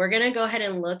me. We're going to go ahead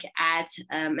and look at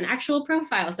an actual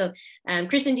profile. So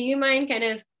Kristin, do you mind kind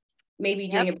of maybe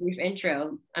doing a brief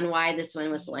intro on why this one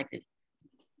was selected?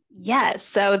 Yes.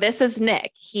 So this is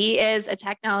Nick. He is a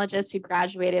technologist who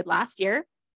graduated last year,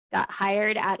 got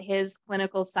hired at his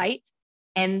clinical site,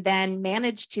 and then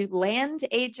managed to land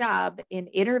a job in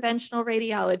interventional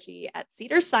radiology at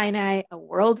Cedars-Sinai, a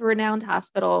world-renowned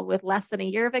hospital with less than a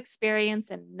year of experience,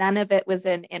 and none of it was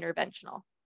in interventional.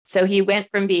 So he went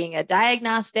from being a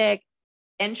diagnostic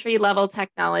entry-level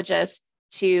technologist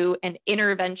to an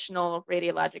interventional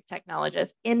radiologic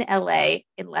technologist in LA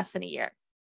in less than a year.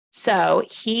 So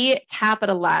he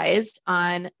capitalized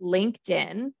on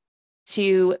LinkedIn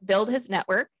to build his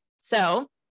network. So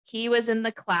he was in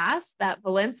the class that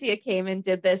Valencia came and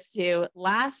did this to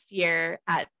last year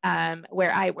at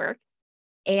where I work.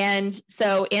 And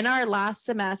so in our last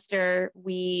semester,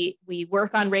 we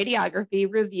work on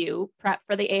radiography review, prep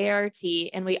for the ART,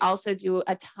 and we also do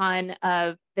a ton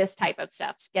of this type of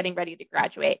stuff, getting ready to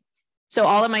graduate. So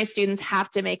all of my students have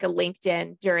to make a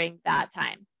LinkedIn during that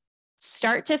time.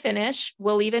 Start to finish,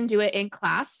 we'll even do it in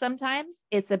class sometimes.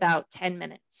 It's about 10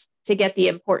 minutes to get the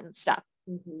important stuff.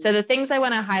 Mm-hmm. So the things I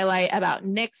want to highlight about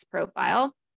Nick's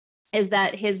profile is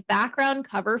that his background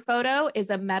cover photo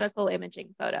is a medical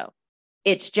imaging photo.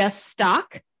 It's just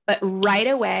stock, but right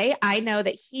away, I know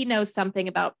that he knows something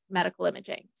about medical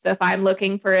imaging. So if I'm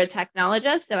looking for a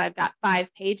technologist and I've got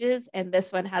 5 pages and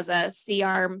this one has a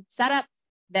C-arm setup,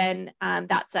 then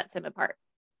that sets him apart.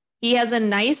 He has a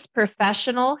nice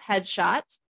professional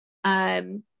headshot.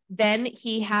 Then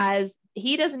he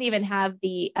doesn't even have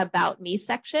the About Me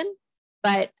section,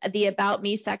 but the About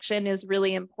Me section is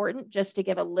really important just to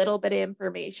give a little bit of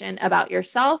information about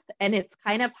yourself. And it's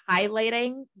kind of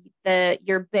highlighting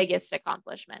your biggest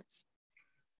accomplishments.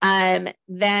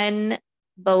 Then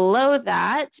below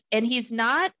that, and he's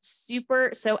not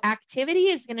super, so activity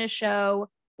is going to show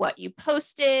what you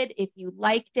posted, if you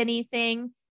liked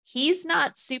anything. He's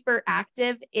not super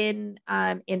active in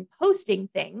posting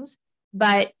things,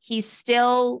 but he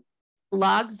still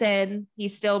logs in, he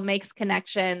still makes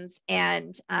connections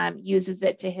and uses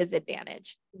it to his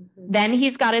advantage. Mm-hmm. Then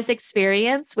he's got his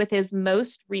experience with his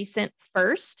most recent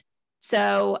first.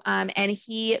 So, and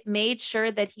he made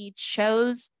sure that he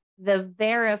chose the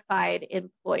verified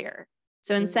employer.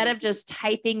 So instead of just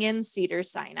typing in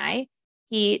Cedars-Sinai,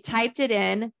 he typed it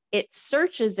in, it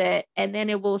searches it, and then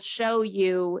it will show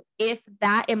you if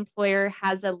that employer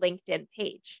has a LinkedIn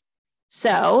page.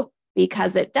 So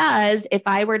because it does, if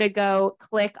I were to go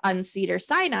click on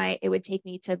Cedars-Sinai, it would take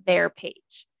me to their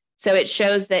page. So it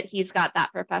shows that he's got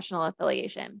that professional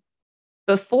affiliation.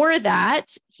 Before that,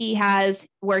 he has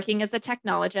working as a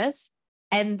technologist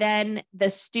and then the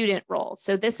student role.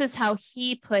 So this is how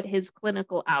he put his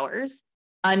clinical hours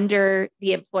under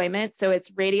the employment. So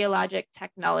it's radiologic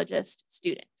technologist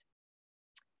student.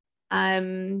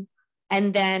 And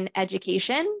then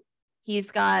education.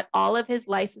 He's got all of his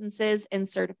licenses and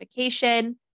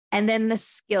certification, and then the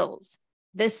skills.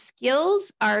 The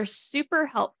skills are super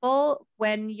helpful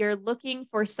when you're looking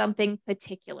for something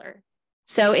particular.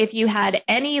 So if you had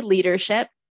any leadership,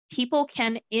 people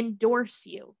can endorse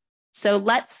you. So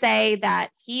let's say that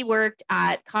he worked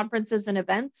at conferences and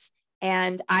events,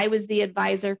 and I was the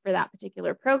advisor for that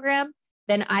particular program,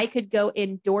 then I could go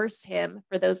endorse him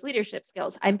for those leadership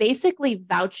skills. I'm basically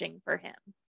vouching for him.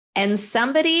 And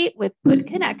somebody with good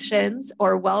connections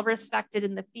or well-respected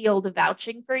in the field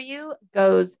vouching for you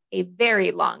goes a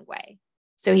very long way.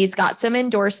 So he's got some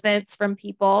endorsements from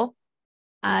people.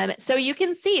 So you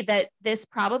can see that this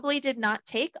probably did not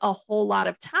take a whole lot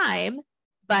of time,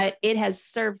 but it has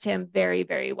served him very,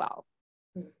 very well.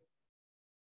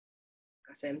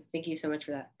 Awesome. Thank you so much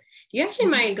for that. Do you actually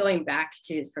mind going back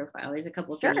to his profile? There's a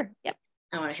couple of things. Sure. Yep.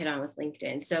 I want to hit on with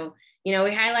LinkedIn. So, we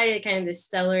highlighted kind of the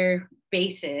stellar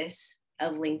basis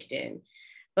of LinkedIn,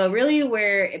 but really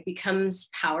where it becomes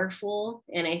powerful,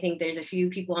 and I think there's a few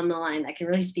people on the line that can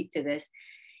really speak to this,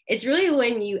 it's really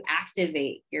when you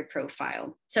activate your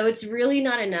profile. So it's really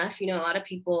not enough. A lot of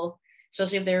people,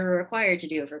 especially if they're required to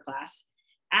do it for class,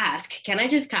 ask, can I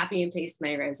just copy and paste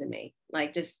my resume?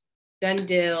 Like just done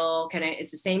deal,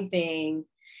 it's the same thing.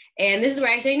 And this is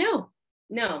where I say no.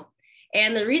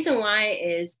 And the reason why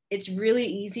is it's really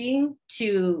easy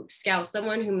to scout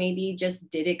someone who maybe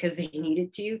just did it because they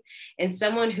needed to, and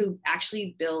someone who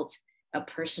actually built a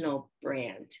personal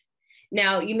brand.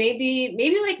 Now, you may be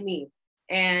maybe like me,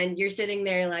 and you're sitting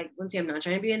there like, Lindsay, I'm not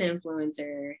trying to be an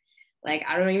influencer. Like,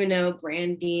 I don't even know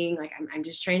branding. Like, I'm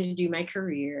just trying to do my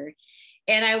career.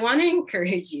 And I want to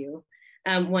encourage you,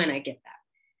 one, I get that.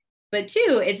 But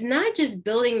two, it's not just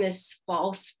building this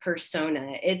false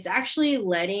persona. It's actually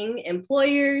letting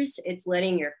employers, it's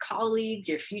letting your colleagues,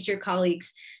 your future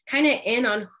colleagues kind of in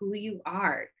on who you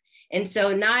are. And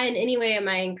so not in any way am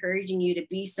I encouraging you to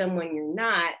be someone you're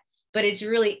not, but it's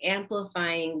really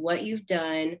amplifying what you've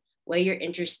done, what you're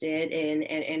interested in,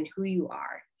 and who you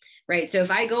are, right? So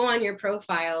if I go on your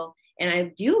profile and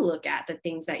I do look at the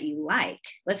things that you like,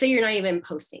 let's say you're not even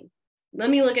posting, let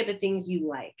me look at the things you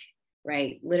like,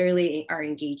 right? Literally are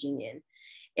engaging in.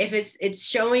 If it's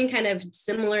showing kind of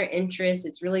similar interests,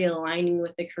 it's really aligning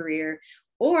with the career,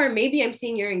 or maybe I'm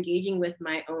seeing you're engaging with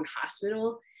my own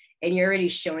hospital and you're already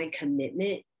showing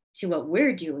commitment to what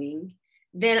we're doing,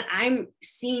 then I'm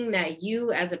seeing that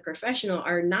you as a professional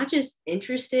are not just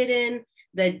interested in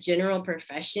the general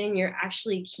profession, you're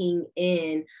actually keying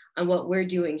in on what we're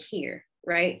doing here,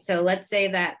 right? So let's say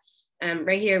that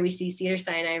right here, we see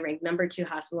Cedars-Sinai ranked #2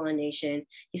 hospital in the nation.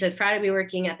 He says, proud to be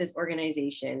working at this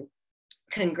organization.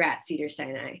 Congrats,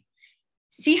 Cedars-Sinai.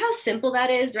 See how simple that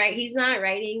is, right? He's not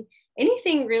writing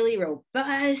anything really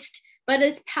robust, but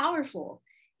it's powerful.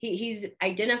 He's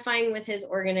identifying with his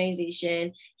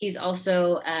organization. He's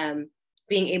also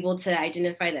being able to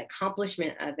identify the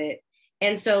accomplishment of it.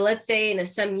 And so let's say in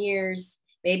some years,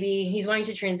 maybe he's wanting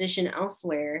to transition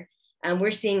elsewhere.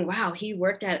 We're seeing, wow, he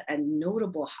worked at a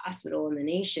notable hospital in the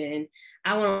nation.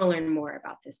 I want to learn more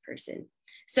about this person.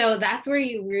 So that's where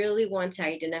you really want to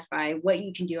identify what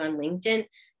you can do on LinkedIn.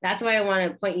 That's why I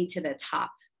want to point you to the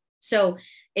top. So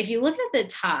if you look at the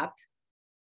top,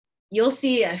 you'll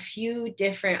see a few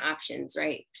different options,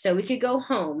 right? So we could go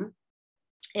home,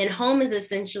 and home is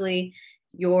essentially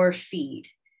your feed.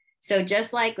 So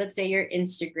just like, let's say your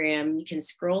Instagram, you can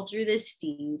scroll through this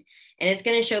feed and it's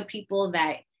going to show people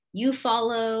that you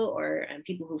follow or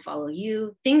people who follow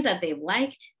you, things that they've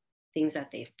liked, things that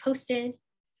they've posted.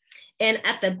 And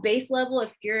at the base level,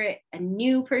 if you're a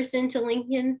new person to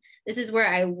LinkedIn, this is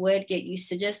where I would get used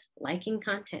to just liking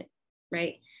content,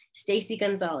 right? Stacy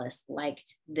Gonzalez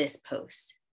liked this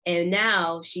post, and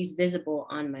now she's visible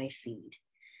on my feed.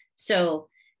 So,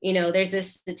 there's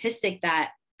this statistic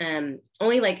that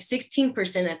only like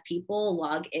 16% of people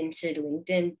log into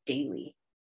LinkedIn daily.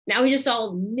 Now we just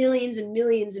saw millions and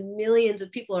millions and millions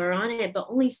of people are on it, but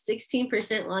only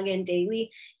 16% log in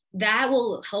daily. That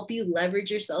will help you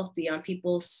leverage yourself beyond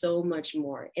people so much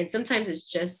more. And sometimes it's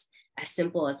just as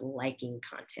simple as liking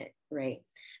content, right?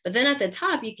 But then at the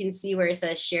top, you can see where it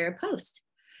says share a post.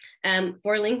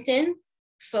 For LinkedIn,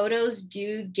 photos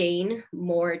do gain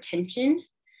more attention.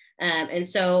 And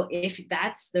so if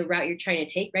that's the route you're trying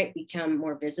to take, right, become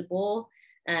more visible,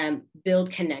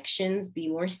 build connections, be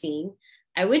more seen,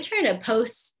 I would try to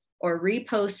post or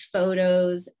repost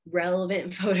photos,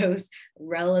 relevant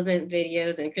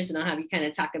videos. And Kristin, I'll have you kind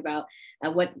of talk about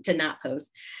what to not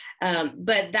post.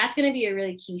 But that's going to be a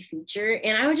really key feature.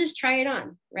 And I would just try it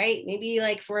on, right? Maybe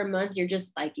like for a month, you're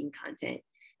just liking content.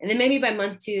 And then maybe by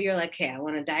month 2, you're like, okay, I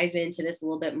want to dive into this a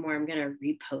little bit more. I'm going to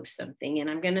repost something and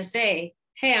I'm going to say,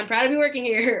 hey, I'm proud to be working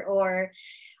here. Or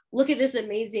look at this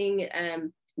amazing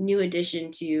new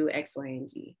addition to X, Y, and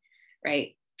Z,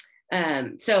 right?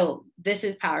 So this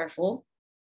is powerful.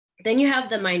 Then you have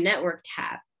the My Network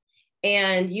tab.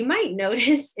 And you might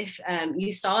notice if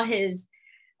you saw his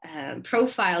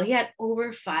profile, he had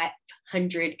over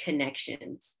 500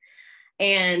 connections.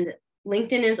 And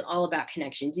LinkedIn is all about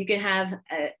connections. You can have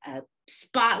a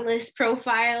spotless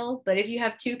profile, but if you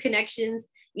have 2 connections,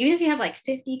 even if you have like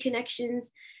 50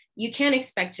 connections, you can't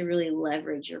expect to really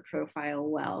leverage your profile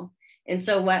well. And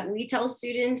so what we tell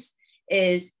students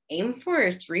is aim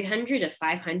for 300 to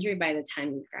 500 by the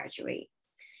time you graduate.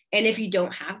 And if you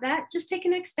don't have that, just take a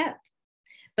next step.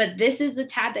 But this is the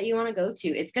tab that you want to go to.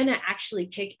 It's going to actually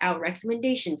kick out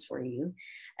recommendations for you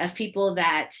of people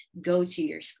that go to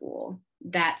your school,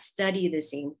 that study the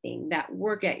same thing, that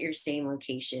work at your same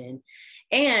location.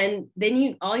 And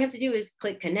then all you have to do is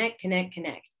click connect, connect,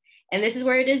 connect. And this is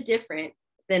where it is different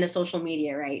than a social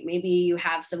media, right? Maybe you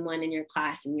have someone in your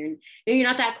class and you're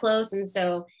not that close. And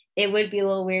so it would be a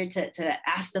little weird to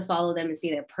ask to follow them and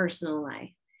see their personal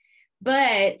life.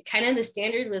 But kind of the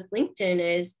standard with LinkedIn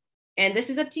is, and this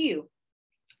is up to you,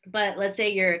 but let's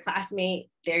say you're a classmate,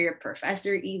 they're your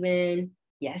professor even,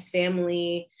 yes,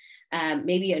 family,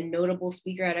 maybe a notable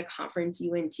speaker at a conference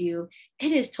you went to,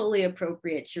 it is totally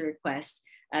appropriate to request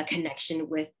a connection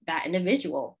with that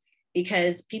individual,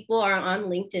 because people are on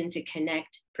LinkedIn to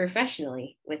connect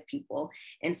professionally with people.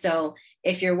 And so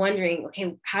if you're wondering,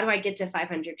 okay, how do I get to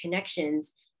 500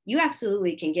 connections? You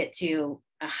absolutely can get to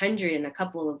 100 in a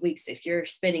couple of weeks if you're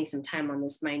spending some time on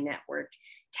this My Network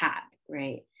tab,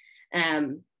 right?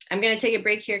 I'm going to take a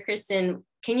break here. Kristin,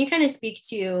 can you kind of speak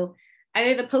to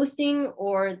either the posting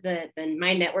or the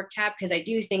My Network tab? Because I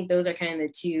do think those are kind of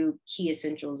the two key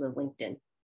essentials of LinkedIn.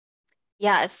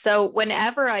 Yeah. So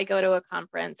whenever I go to a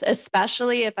conference,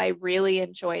 especially if I really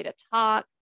enjoyed a talk,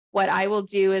 what I will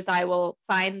do is I will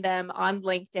find them on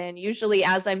LinkedIn. Usually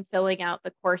as I'm filling out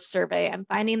the course survey, I'm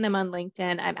finding them on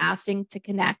LinkedIn. I'm asking to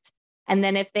connect. And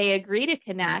then if they agree to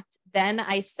connect, then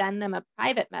I send them a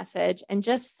private message and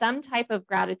just some type of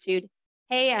gratitude.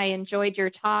 Hey, I enjoyed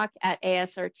your talk at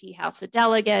ASRT House of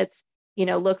Delegates.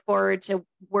 Look forward to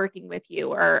working with you,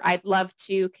 or I'd love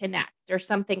to connect, or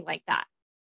something like that.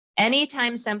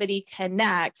 Anytime somebody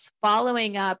connects,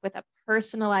 following up with a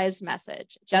personalized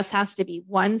message, just has to be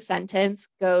one sentence,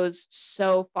 goes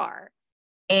so far.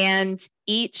 And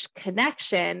each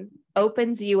connection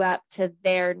opens you up to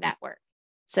their network.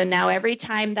 So now every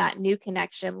time that new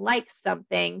connection likes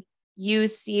something, you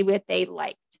see what they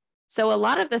liked. So a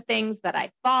lot of the things that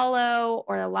I follow,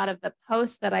 or a lot of the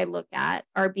posts that I look at,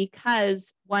 are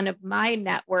because one of my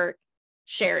network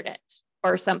shared it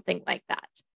or something like that.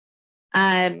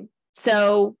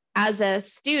 So as a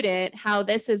student, how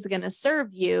this is going to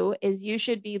serve you is you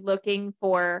should be looking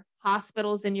for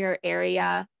hospitals in your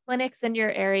area, clinics in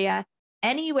your area,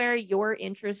 anywhere you're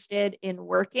interested in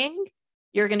working.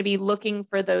 You're going to be looking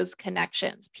for those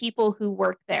connections, people who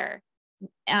work there,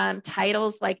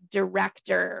 titles like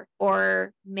director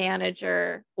or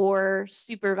manager or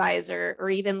supervisor or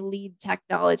even lead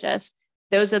technologist.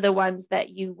 Those are the ones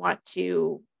that you want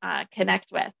to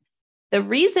connect with. The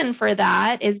reason for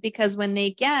that is because when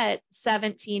they get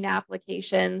 17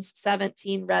 applications,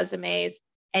 17 resumes,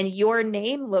 and your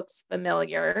name looks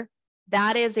familiar,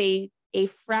 that is a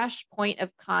fresh point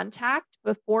of contact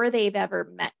before they've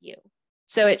ever met you.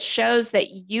 So it shows that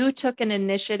you took an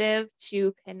initiative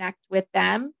to connect with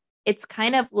them. It's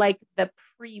kind of like the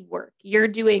pre-work. You're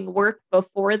doing work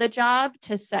before the job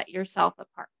to set yourself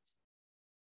apart.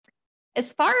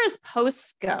 As far as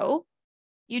posts go,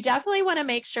 you definitely want to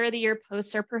make sure that your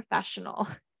posts are professional.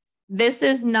 This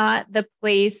is not the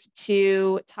place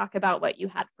to talk about what you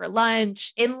had for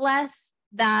lunch, unless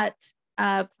that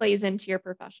plays into your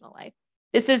professional life.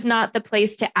 This is not the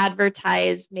place to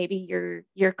advertise maybe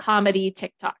your comedy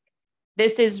TikTok.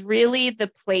 This is really the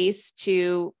place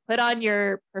to put on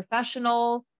your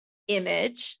professional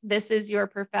image. This is your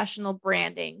professional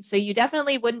branding. So you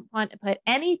definitely wouldn't want to put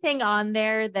anything on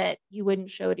there that you wouldn't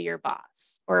show to your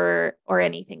boss or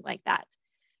anything like that.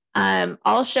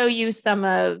 I'll show you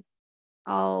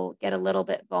I'll get a little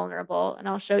bit vulnerable and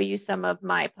I'll show you some of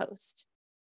my posts.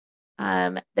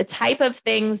 The type of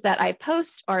things that I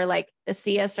post are like the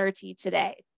CSRT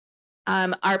today.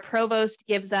 Our provost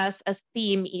gives us a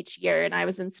theme each year, and I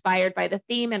was inspired by the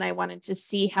theme and I wanted to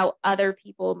see how other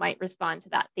people might respond to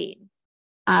that theme.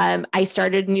 I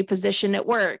started a new position at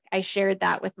work. I shared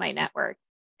that with my network.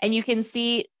 And you can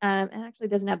see, it actually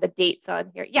doesn't have the dates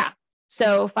on here. Yeah.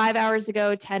 So 5 hours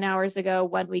ago, 10 hours ago,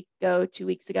 1 week ago, 2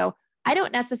 weeks ago. I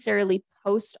don't necessarily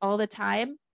post all the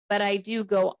time, but I do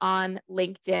go on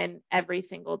LinkedIn every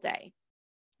single day.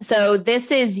 So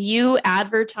this is you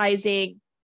advertising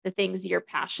the things you're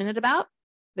passionate about,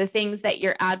 the things that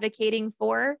you're advocating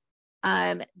for.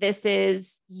 This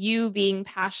is you being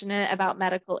passionate about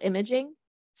medical imaging.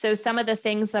 So some of the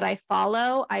things that I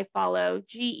follow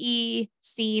GE,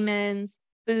 Siemens,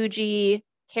 Fuji,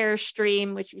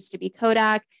 Carestream, which used to be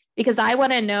Kodak, because I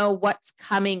want to know what's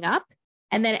coming up.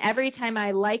 And then every time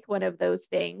I like one of those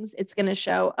things, it's going to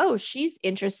show, oh, she's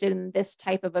interested in this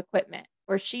type of equipment,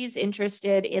 or she's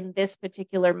interested in this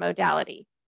particular modality.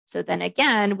 So then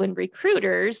again, when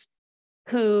recruiters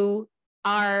who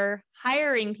are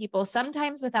hiring people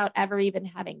sometimes without ever even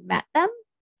having met them.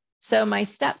 So my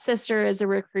stepsister is a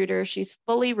recruiter. She's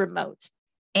fully remote.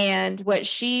 And what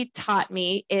she taught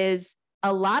me is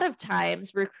a lot of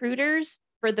times recruiters,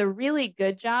 for the really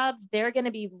good jobs, they're going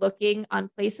to be looking on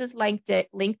places like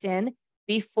LinkedIn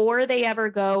before they ever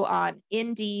go on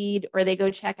Indeed or they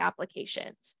go check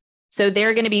applications. So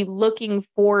they're going to be looking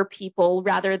for people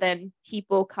rather than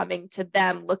people coming to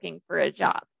them looking for a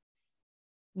job.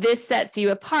 This sets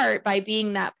you apart by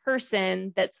being that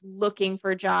person that's looking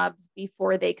for jobs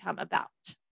before they come about.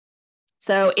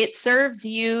 So it serves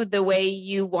you the way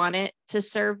you want it to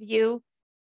serve you.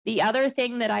 The other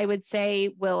thing that I would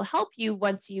say will help you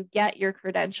once you get your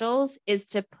credentials is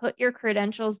to put your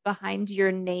credentials behind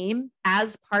your name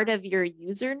as part of your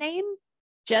username,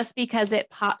 just because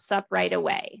it pops up right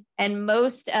away. And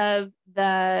you'll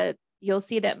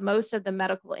see that most of the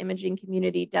medical imaging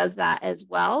community does that as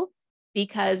well,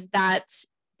 because that's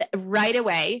right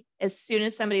away, as soon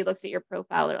as somebody looks at your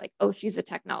profile, they're like, oh, she's a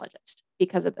technologist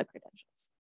because of the credentials.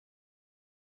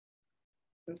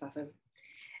 That's awesome.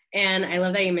 And I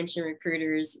love that you mentioned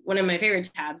recruiters. One of my favorite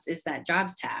tabs is that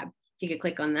jobs tab. If you could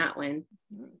click on that one.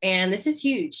 And this is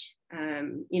huge.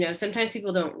 Sometimes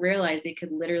people don't realize they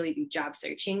could literally be job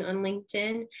searching on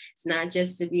LinkedIn. It's not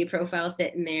just to be a profile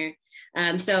sitting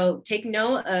there. So take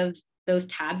note of those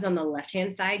tabs on the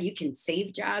left-hand side. You can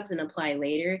save jobs and apply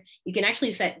later. You can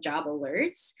actually set job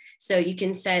alerts. So you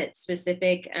can set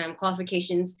specific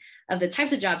qualifications of the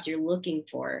types of jobs you're looking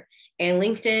for. And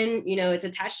LinkedIn, it's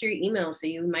attached to your email. So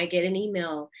you might get an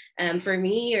email. For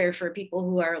me, or for people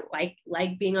who are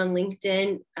like being on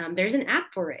LinkedIn, there's an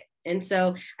app for it. And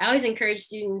so I always encourage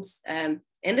students, and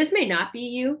this may not be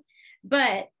you,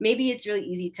 but maybe it's really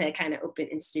easy to kind of open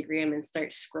Instagram and start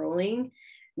scrolling.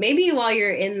 Maybe while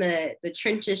you're in the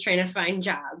trenches trying to find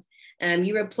jobs,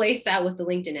 you replace that with the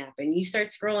LinkedIn app and you start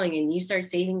scrolling and you start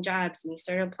saving jobs and you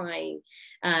start applying,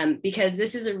 because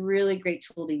this is a really great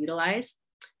tool to utilize.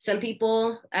 Some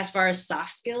people, as far as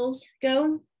soft skills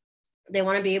go, they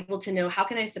want to be able to know, how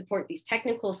can I support these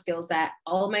technical skills that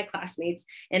all of my classmates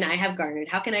and I have garnered?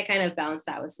 How can I kind of balance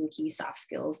that with some key soft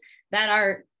skills that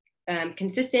are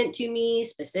consistent to me,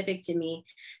 specific to me?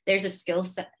 There's a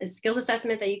skills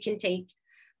assessment that you can take.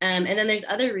 And then there's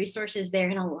other resources there,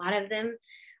 and a lot of them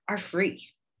are free.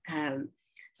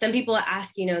 Some people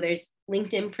ask, there's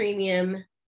LinkedIn Premium.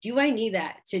 Do I need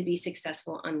that to be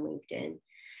successful on LinkedIn?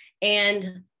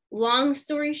 And long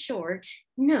story short,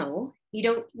 no, you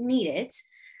don't need it.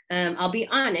 I'll be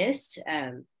honest,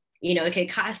 it could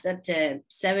cost up to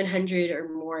 $700 or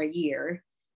more a year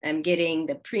getting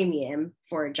the premium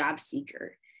for a job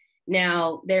seeker.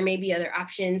 Now, there may be other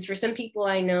options. For some people,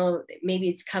 I know maybe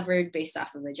it's covered based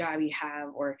off of a job you have,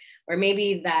 or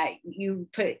maybe that you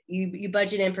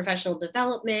budget in professional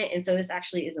development. And so this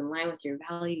actually is in line with your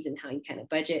values and how you kind of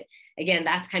budget. Again,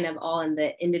 that's kind of all in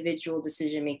the individual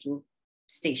decision-making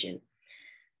station.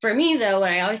 For me, though,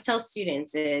 what I always tell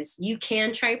students is you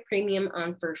can try premium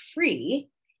on for free,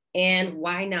 and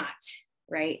why not,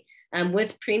 right?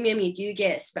 With premium, you do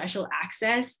get special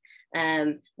access.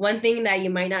 One thing that you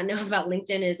might not know about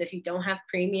LinkedIn is if you don't have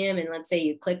premium, and let's say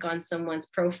you click on someone's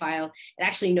profile, it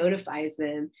actually notifies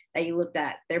them that you looked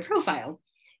at their profile.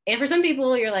 And for some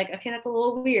people, you're like, okay, that's a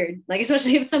little weird, like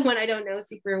especially if it's someone I don't know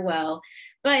super well.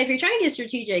 But if you're trying to get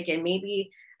strategic and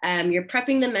maybe you're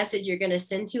prepping the message you're going to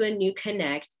send to a new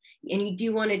connect, and you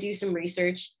do want to do some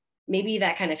research, maybe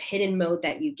that kind of hidden mode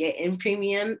that you get in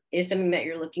premium is something that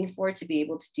you're looking for, to be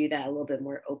able to do that a little bit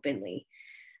more openly.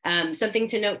 Something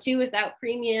to note too without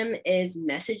premium is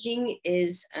messaging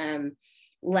is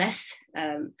less.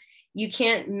 You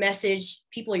can't message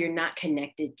people you're not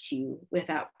connected to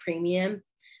without premium.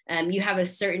 You have a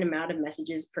certain amount of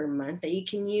messages per month that you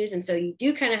can use. And so you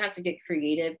do kind of have to get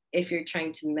creative if you're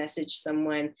trying to message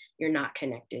someone you're not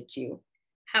connected to.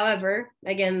 However,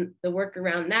 again, the work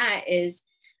around that is,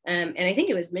 and I think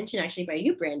it was mentioned actually by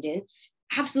you, Brandon,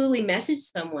 absolutely message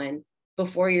someone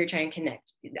before you're trying to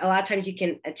connect. A lot of times you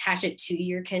can attach it to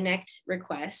your connect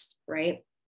request, right?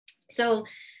 So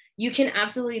you can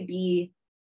absolutely be,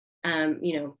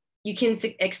 you can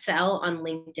excel on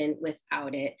LinkedIn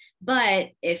without it. But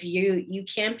if you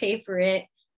can pay for it,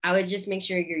 I would just make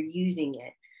sure you're using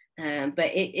it.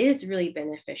 But it is really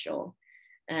beneficial.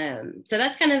 So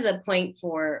that's kind of the point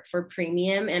for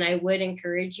premium. And I would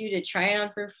encourage you to try it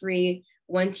on for free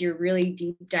once you're really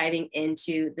deep diving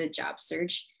into the job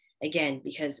search. Again,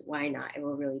 because why not? It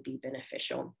will really be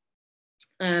beneficial.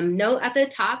 Note at the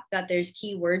top that there's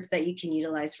keywords that you can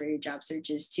utilize for your job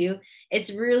searches too.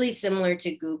 It's really similar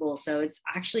to Google, so it's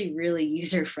actually really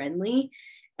user-friendly.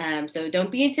 So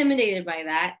don't be intimidated by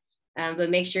that,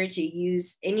 but make sure to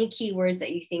use any keywords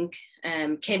that you think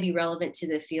can be relevant to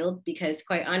the field, because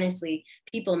quite honestly,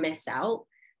 people miss out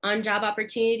on job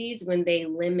opportunities when they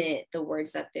limit the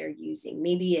words that they're using.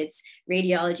 Maybe it's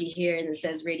radiology here and it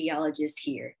says radiologist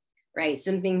here. right?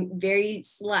 Something very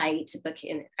slight, but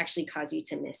can actually cause you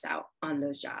to miss out on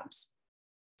those jobs.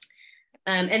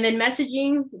 And then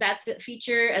messaging, that's a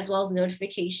feature, as well as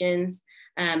notifications.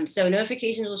 So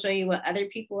notifications will show you what other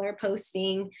people are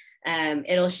posting.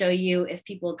 It'll show you if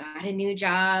people got a new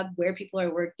job, where people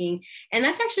are working. And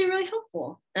that's actually really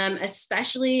helpful,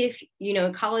 especially if, you know,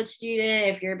 a college student,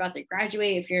 if you're about to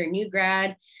graduate, if you're a new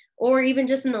grad, or even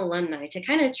just an alumni, to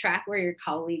kind of track where your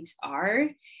colleagues are.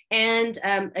 And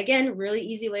again, really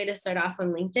easy way to start off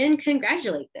on LinkedIn,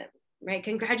 congratulate them, right?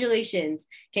 Congratulations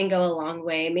can go a long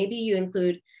way. Maybe you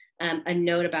include a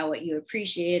note about what you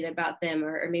appreciate about them,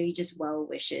 or maybe just well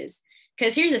wishes.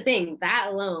 Because here's the thing, that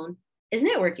alone is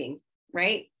networking,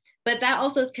 right? But that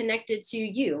also is connected to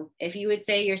you. If you would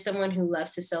say you're someone who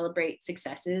loves to celebrate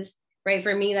successes, right?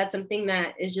 For me, that's something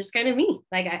that is just kind of me.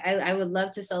 Like I would love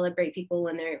to celebrate people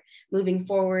when they're moving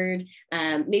forward,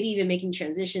 maybe even making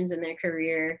transitions in their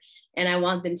career. And I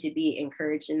want them to be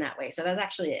encouraged in that way. So that's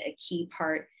actually a key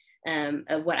part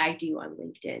of what I do on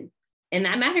LinkedIn. And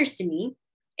that matters to me.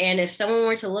 And if someone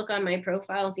were to look on my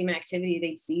profile and see my activity,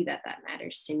 they'd see that that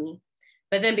matters to me.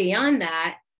 But then beyond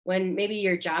that, when maybe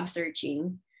you're job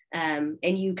searching and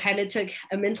you kind of took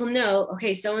a mental note,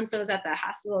 okay, so-and-so is at the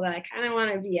hospital that I kind of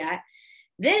want to be at,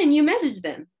 then you message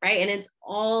them, right? And it's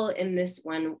all in this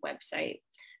one website.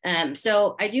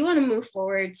 So I do want to move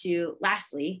forward to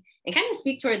lastly, and kind of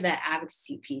speak toward the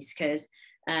advocacy piece, because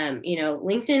you know,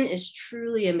 LinkedIn is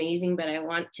truly amazing, but I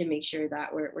want to make sure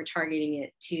that we're targeting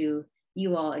it to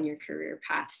you all in your career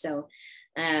path. So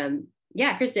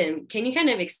yeah, Kristin, can you kind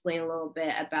of explain a little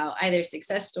bit about either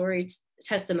success story,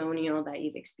 testimonial that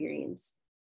you've experienced?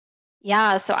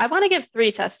 Yeah, so I want to give 3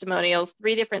 testimonials,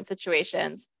 3 different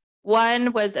situations.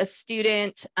 One was a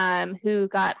student who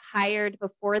got hired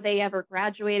before they ever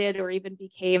graduated or even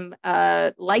became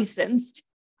licensed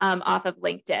off of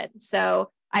LinkedIn.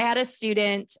 So I had a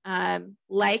student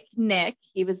like Nick.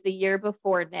 He was the year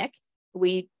before Nick.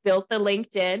 We built the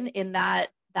LinkedIn in that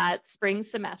spring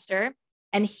semester,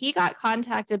 and he got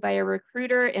contacted by a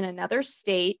recruiter in another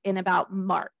state in about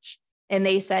March. And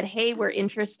they said, hey, we're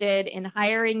interested in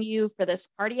hiring you for this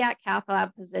cardiac cath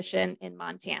lab position in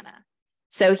Montana.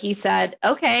 So he said,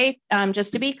 okay,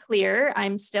 just to be clear,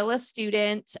 I'm still a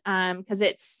student, because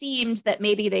it seemed that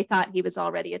maybe they thought he was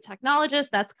already a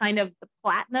technologist. That's kind of the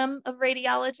platinum of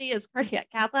radiology, is cardiac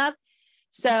cath lab.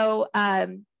 So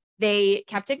they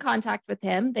kept in contact with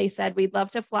him. They said, we'd love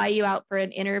to fly you out for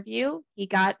an interview. He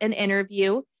got an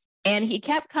interview, and he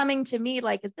kept coming to me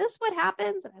like, is this what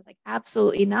happens? And I was like,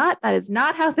 absolutely not. That is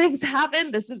not how things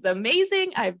happen. This is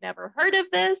amazing. I've never heard of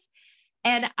this.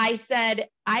 And I said,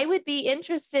 I would be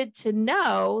interested to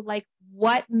know, like,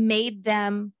 what made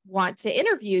them want to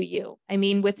interview you? I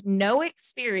mean, with no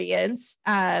experience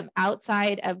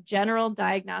outside of general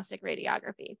diagnostic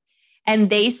radiography.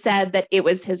 And they said that it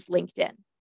was his LinkedIn.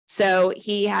 So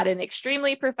he had an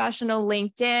extremely professional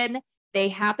LinkedIn. They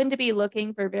happened to be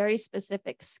looking for very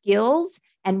specific skills.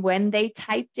 And when they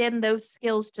typed in those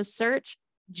skills to search,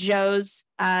 Joe's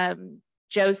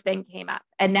thing came up.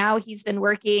 And now he's been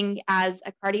working as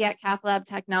a cardiac cath lab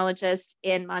technologist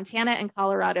in Montana and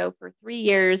Colorado for 3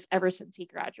 years, ever since he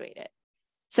graduated.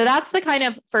 So that's the kind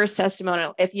of first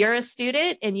testimonial. If you're a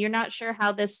student and you're not sure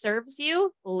how this serves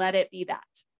you, let it be that.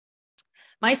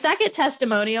 My second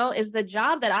testimonial is the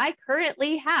job that I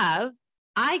currently have,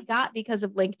 I got because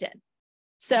of LinkedIn.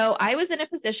 So I was in a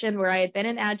position where I had been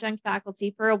an adjunct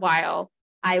faculty for a while.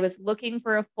 I was looking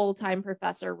for a full-time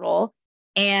professor role.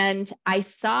 And I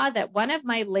saw that one of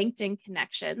my LinkedIn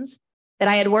connections that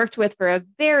I had worked with for a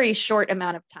very short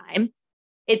amount of time,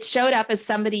 it showed up as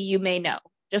somebody you may know.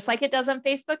 Just like it does on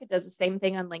Facebook, it does the same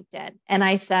thing on LinkedIn. And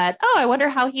I said, oh, I wonder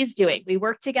how he's doing. We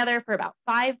worked together for about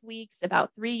 5 weeks,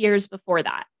 about 3 years before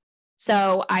that.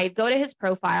 So I go to his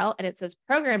profile and it says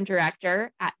program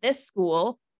director at this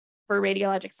school for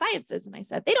radiologic sciences. And I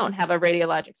said, they don't have a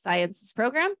radiologic sciences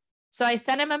program. So I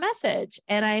sent him a message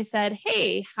and I said,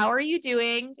 hey, how are you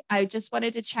doing? I just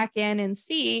wanted to check in and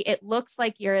see, it looks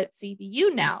like you're at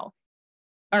CVU now.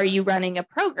 Are you running a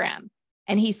program?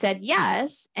 And he said,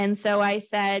 yes. And so I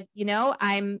said, you know,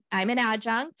 I'm an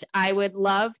adjunct. I would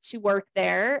love to work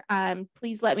there.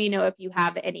 Please let me know if you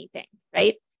have anything,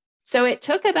 right? So it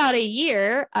took about a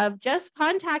year of just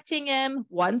contacting him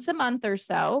once a month or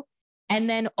so. And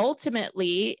then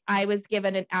ultimately, I was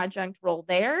given an adjunct role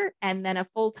there and then a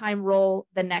full-time role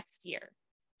the next year.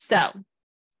 So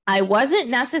I wasn't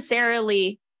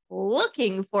necessarily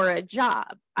looking for a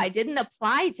job. I didn't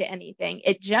apply to anything.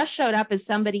 It just showed up as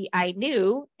somebody I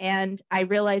knew, and I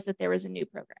realized that there was a new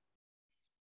program.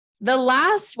 The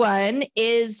last one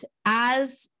is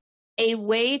as a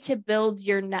way to build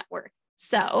your network.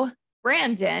 So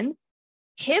Brandon,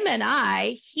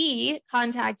 he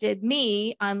contacted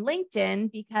me on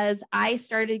LinkedIn because I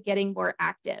started getting more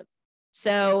active.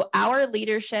 So our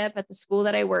leadership at the school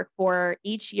that I work for,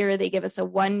 each year they give us a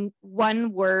one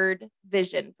word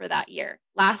vision for that year.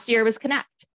 Last year was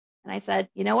connect. And I said,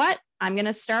 you know what? I'm going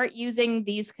to start using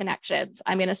these connections.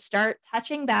 I'm going to start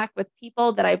touching back with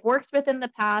people that I've worked with in the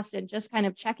past and just kind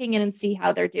of checking in and see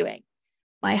how they're doing.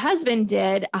 My husband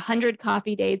did 100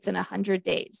 coffee dates in 100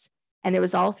 days, and it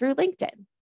was all through LinkedIn.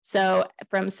 So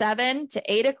from 7 to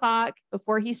 8 o'clock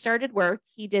before he started work,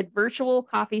 he did virtual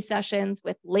coffee sessions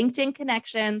with LinkedIn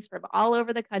connections from all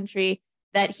over the country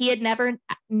that he had never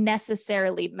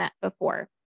necessarily met before.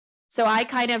 So I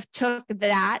kind of took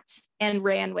that and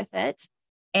ran with it.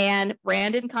 And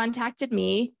Brandon contacted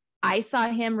me. I saw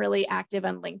him really active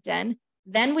on LinkedIn.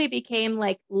 Then we became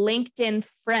like LinkedIn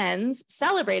friends,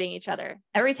 celebrating each other.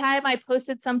 Every time I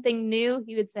posted something new,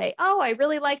 he would say, oh, I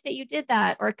really like that you did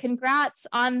that, or congrats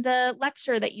on the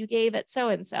lecture that you gave at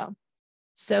so-and-so.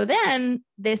 So then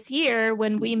this year,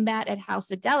 when we met at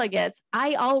House of Delegates,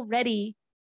 I already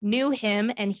knew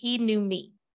him and he knew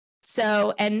me.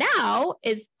 So, and now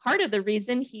is part of the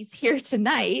reason he's here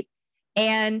tonight.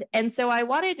 And so I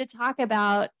wanted to talk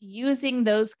about using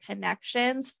those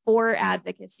connections for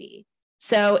advocacy.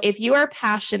 So if you are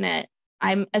passionate,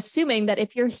 I'm assuming that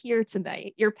if you're here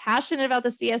tonight, you're passionate about the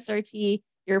CSRT,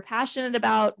 you're passionate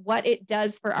about what it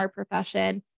does for our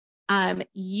profession,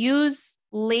 use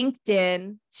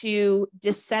LinkedIn to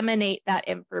disseminate that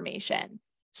information.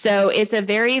 So it's a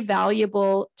very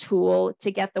valuable tool to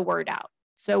get the word out.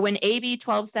 So when AB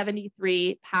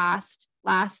 1273 passed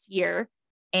last year,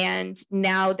 and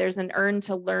now there's an earn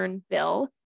to learn bill,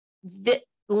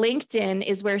 LinkedIn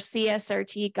is where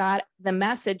CSRT got the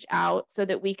message out so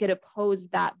that we could oppose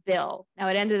that bill. Now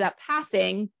it ended up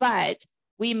passing, but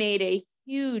we made a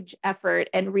huge effort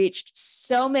and reached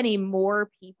so many more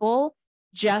people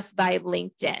just by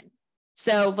LinkedIn.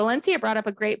 So Valencia brought up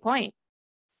a great point.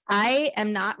 I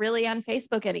am not really on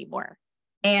Facebook anymore.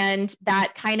 And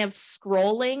that kind of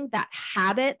scrolling, that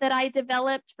habit that I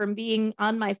developed from being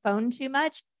on my phone too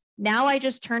much, now I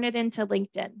just turn it into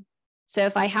LinkedIn. So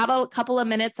if I have a couple of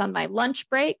minutes on my lunch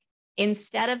break,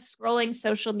 instead of scrolling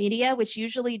social media, which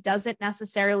usually doesn't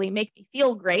necessarily make me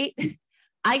feel great,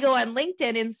 I go on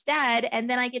LinkedIn instead, and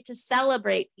then I get to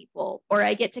celebrate people, or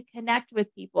I get to connect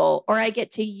with people, or I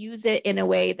get to use it in a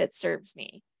way that serves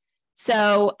me.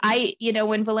 So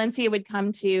when Valencia would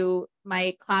come to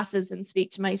my classes and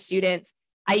speak to my students,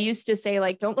 I used to say,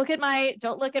 like, don't look at my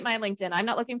LinkedIn. I'm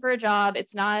not looking for a job.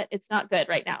 It's not good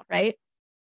right now. Right.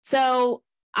 So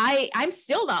I'm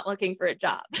still not looking for a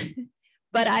job,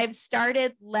 but I've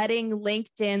started letting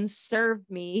LinkedIn serve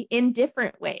me in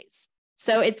different ways.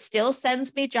 So it still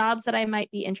sends me jobs that I might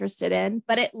be interested in,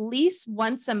 but at least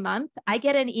once a month, I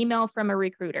get an email from a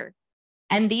recruiter.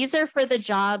 And these are for the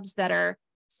jobs that are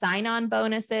sign-on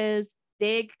bonuses,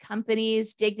 big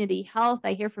companies, Dignity Health.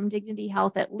 I hear from Dignity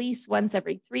Health at least once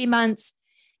every 3 months.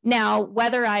 Now,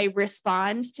 whether I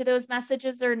respond to those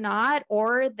messages or not,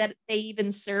 or that they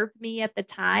even serve me at the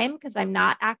time because I'm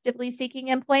not actively seeking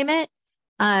employment,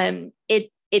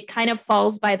 it kind of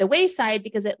falls by the wayside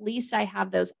because at least I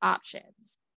have those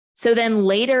options. So then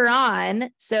later on,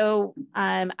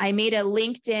 I made a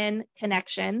LinkedIn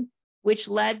connection, which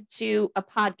led to a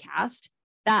podcast.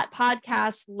 That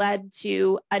podcast led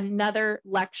to another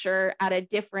lecture at a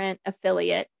different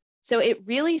affiliate. So it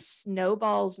really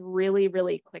snowballs really,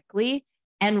 really quickly.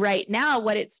 And right now,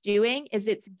 what it's doing is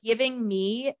it's giving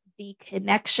me the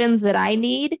connections that I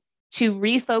need to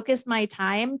refocus my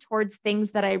time towards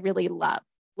things that I really love,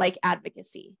 like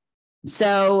advocacy.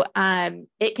 So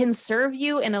it can serve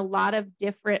you in a lot of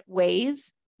different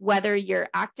ways, whether you're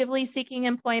actively seeking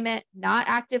employment, not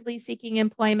actively seeking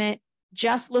employment,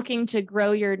 just looking to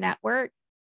grow your network.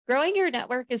 Growing your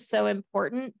network is so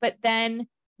important, but then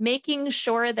making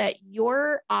sure that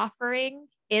you're offering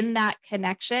in that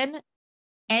connection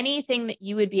anything that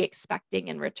you would be expecting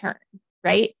in return,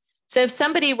 right? So if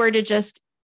somebody were to just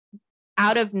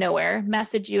out of nowhere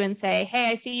message you and say, hey,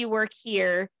 I see you work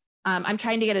here. I'm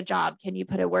trying to get a job. Can you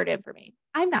put a word in for me?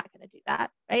 I'm not going to do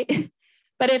that, right?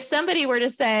 But if somebody were to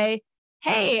say,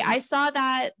 hey, I saw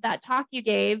that talk you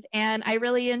gave and I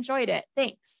really enjoyed it.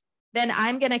 Thanks. Then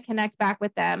I'm going to connect back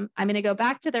with them. I'm going to go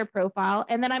back to their profile,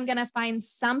 and then I'm going to find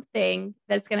something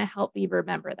that's going to help me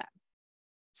remember them.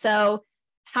 So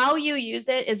how you use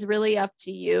it is really up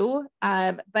to you,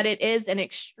 but it is an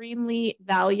extremely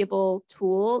valuable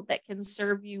tool that can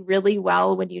serve you really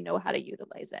well when you know how to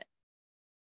utilize it.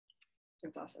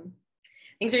 That's awesome.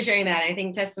 Thanks for sharing that. I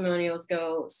think testimonials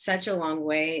go such a long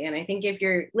way. And I think if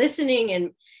you're listening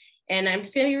and And I'm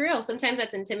just going to be real. Sometimes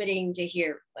that's intimidating to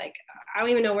hear. Like, I don't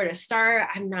even know where to start.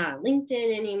 I'm not on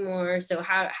LinkedIn anymore. So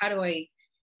how do I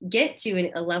get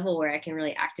to a level where I can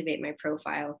really activate my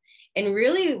profile? And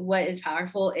really what is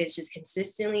powerful is just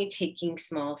consistently taking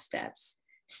small steps.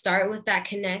 Start with that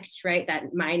connect, right?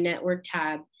 That My Network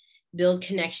tab, build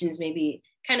connections, maybe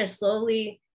kind of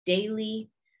slowly, daily.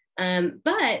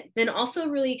 But then also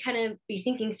really kind of be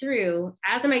thinking through,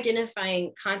 as I'm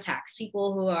identifying contacts,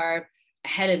 people who are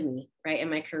ahead of me, right,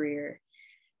 in my career.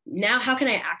 Now, how can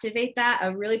I activate that?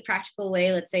 A really practical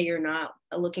way, let's say you're not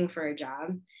looking for a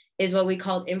job, is what we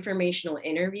call informational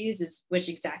interviews, is which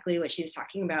exactly what she was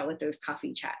talking about with those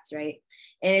coffee chats, right?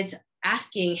 And it's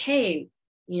asking, hey,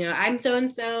 I'm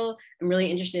so-and-so, I'm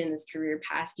really interested in this career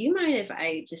path. Do you mind if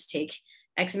I just take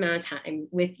X amount of time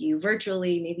with you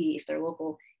virtually, maybe if they're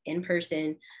local, in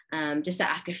person, just to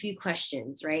ask a few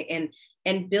questions, right?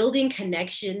 And building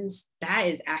connections, that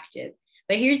is active.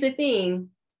 But here's the thing,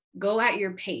 go at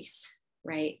your pace,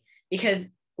 right?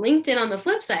 Because LinkedIn on the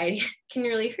flip side can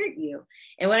really hurt you.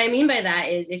 And what I mean by that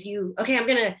is if I'm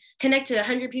going to connect to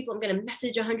 100 people, I'm going to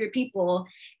message 100 people,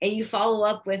 and you follow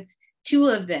up with 2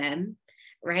 of them,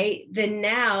 right? Then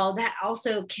now that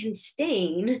also can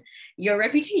stain your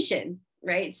reputation,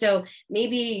 right? So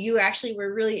maybe you actually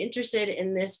were really interested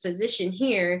in this position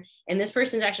here, and this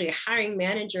person's actually a hiring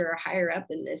manager or higher up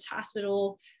in this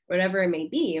hospital, whatever it may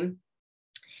be.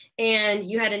 And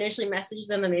you had initially messaged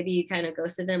them, and maybe you kind of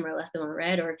ghosted them or left them on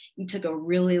red, or you took a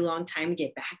really long time to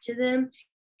get back to them,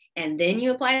 and then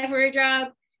you apply for a job.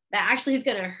 That actually is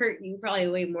going to hurt you probably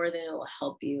way more than it will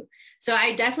help you. So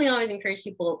I definitely always encourage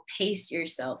people, pace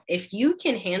yourself. If you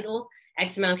can handle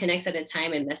X amount of connects at a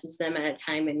time and message them at a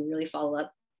time and really follow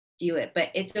up, do it. But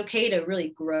it's okay to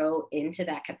really grow into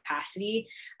that capacity.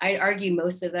 I'd argue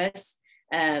most of us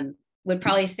would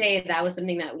probably say that was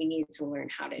something that we need to learn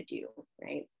how to do,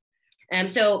 right?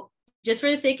 So just for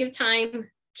the sake of time,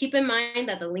 keep in mind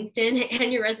that the LinkedIn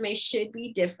and your resume should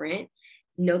be different.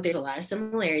 Note there's a lot of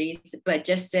similarities, but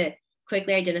just to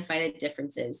quickly identify the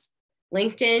differences.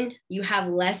 LinkedIn, you have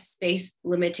less space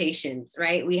limitations,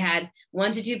 right? We had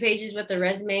 1 to 2 pages with the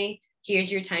resume.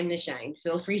 Here's your time to shine.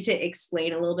 Feel free to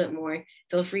explain a little bit more.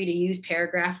 Feel free to use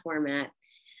paragraph format.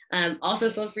 Also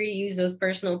feel free to use those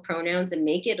personal pronouns and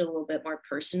make it a little bit more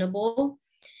personable,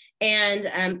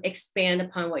 and expand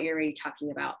upon what you're already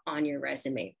talking about on your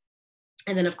resume.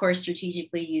 And then of course,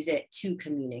 strategically use it to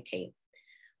communicate.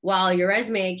 While your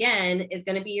resume, again, is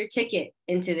going to be your ticket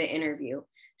into the interview.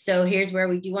 So here's where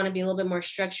we do want to be a little bit more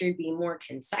structured, be more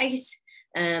concise,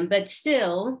 but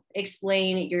still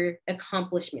explain your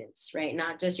accomplishments, right?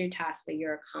 Not just your tasks, but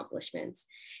your accomplishments.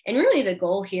 And really the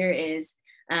goal here is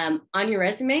on your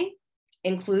resume,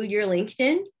 include your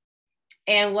LinkedIn.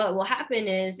 And what will happen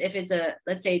is if it's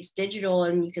let's say it's digital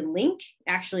and you can link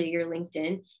actually your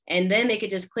LinkedIn, and then they could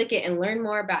just click it and learn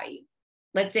more about you.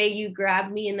 Let's say you grab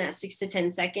me in that 6 to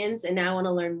 10 seconds and now I want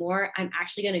to learn more. I'm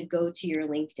actually going to go to your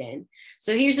LinkedIn.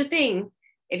 So here's the thing.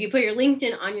 If you put your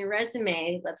LinkedIn on your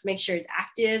resume, let's make sure it's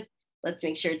active. Let's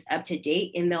make sure it's up to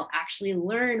date, and they'll actually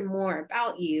learn more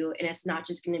about you. And it's not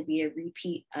just going to be a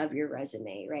repeat of your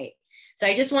resume, right? So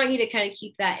I just want you to kind of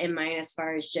keep that in mind as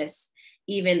far as just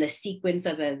even the sequence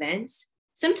of events.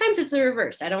 Sometimes it's the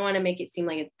reverse. I don't want to make it seem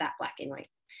like it's that black and white.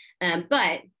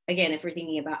 But again, if we're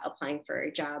thinking about applying for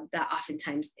a job, that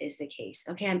oftentimes is the case.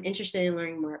 Okay, I'm interested in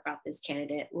learning more about this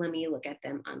candidate. Let me look at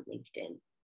them on LinkedIn.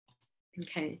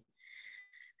 Okay.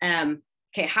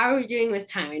 Okay, how are we doing with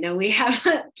time? I know we have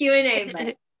a Q&A,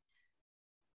 but.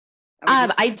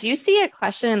 I do see a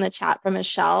question in the chat from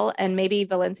Michelle, and maybe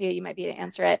Valencia, you might be able to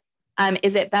answer it.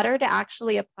 Is it better to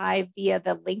actually apply via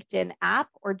the LinkedIn app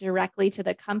or directly to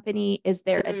the company? Is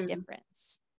there a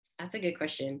difference? That's a good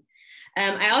question.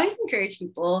 I always encourage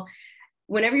people,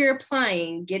 whenever you're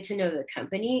applying, get to know the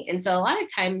company. And so a lot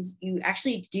of times you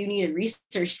actually do need to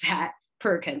research that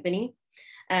per company.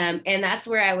 And that's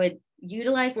where I would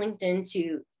utilize LinkedIn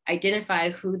to identify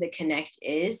who the connect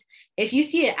is. If you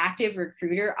see an active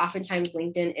recruiter, oftentimes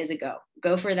LinkedIn is a go.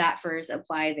 Go for that first,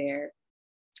 apply there.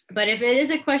 But if it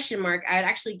is a question mark, I'd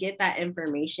actually get that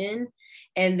information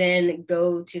and then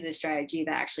go to the strategy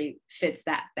that actually fits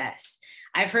that best.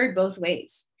 I've heard both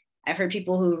ways. I've heard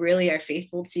people who really are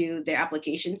faithful to their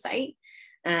application site,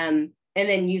 and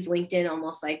then use LinkedIn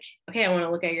almost like, okay, I want to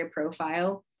look at your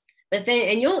profile. But then,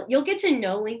 and you'll get to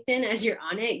know LinkedIn as you're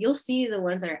on it. You'll see the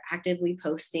ones that are actively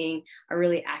posting, are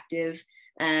really active.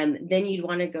 Then you'd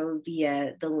want to go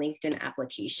via the LinkedIn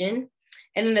application.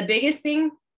 And then the biggest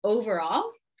thing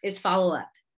overall is follow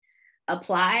up.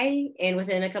 Apply, and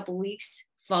within a couple of weeks,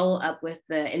 follow up with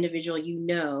the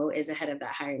individual is ahead of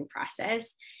that hiring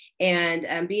process,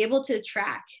 and be able to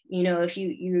track. If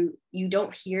you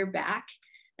don't hear back,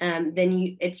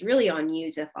 then it's really on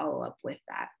you to follow up with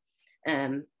that.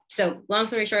 So long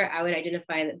story short, I would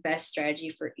identify the best strategy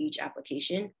for each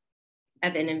application.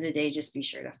 At the end of the day, just be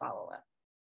sure to follow up.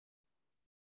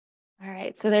 All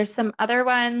right, so there's some other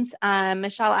ones.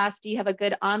 Michelle asked, do you have a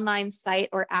good online site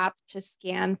or app to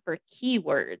scan for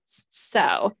keywords?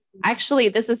 So actually,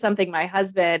 this is something my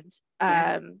husband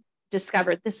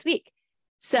discovered this week.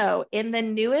 So in the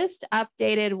newest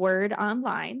updated Word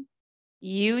Online,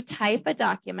 you type a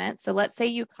document. So let's say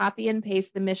you copy and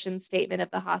paste the mission statement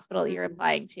of the hospital you're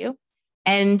applying to.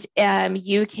 And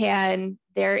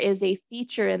there is a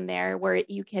feature in there where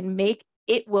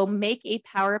it will make a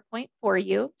PowerPoint for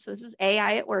you. So this is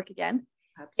AI at work again.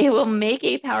 It will make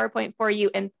a PowerPoint for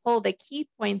you and pull the key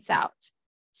points out.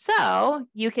 So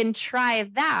you can try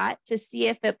that to see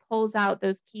if it pulls out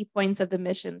those key points of the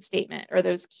mission statement or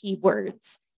those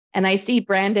keywords. And I see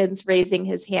Brandon's raising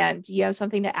his hand. Do you have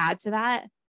something to add to that?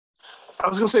 I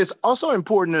was going to say, it's also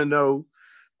important to know,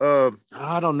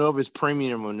 I don't know if it's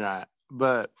premium or not,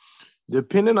 but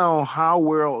depending on how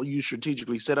well you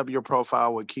strategically set up your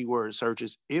profile with keyword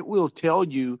searches, it will tell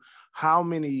you how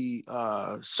many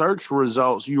search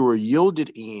results you were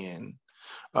yielded in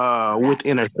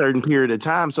within a certain period of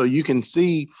time. So you can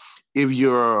see if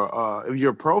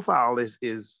your profile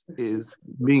is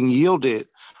being yielded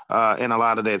in a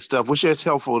lot of that stuff, which is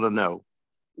helpful to know.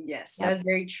 Yes, that's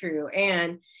very true.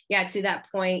 And yeah, to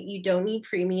that point, you don't need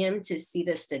premium to see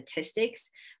the statistics.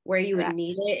 Where you would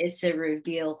need it is to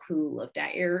reveal who looked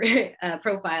at your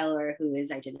profile or who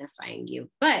is identifying you.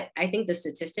 But I think the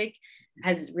statistic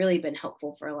has really been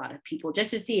helpful for a lot of people just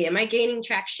to see, am I gaining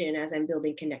traction as I'm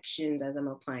building connections, as I'm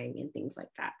applying and things like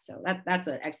that. So that's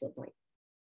an excellent point.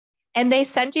 And they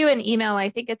send you an email, I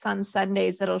think it's on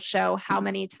Sundays, that'll show how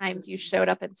many times you showed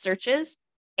up in searches.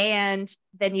 And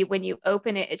then when you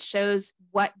open it, it shows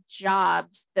what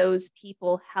jobs those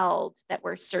people held that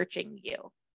were searching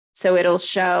you. So it'll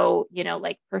show,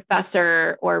 like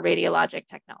professor or radiologic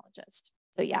technologist.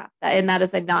 So yeah, and that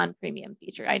is a non-premium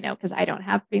feature. I know because I don't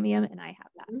have premium and I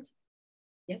have that.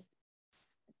 Yep.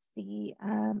 Let's see.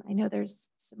 I know there's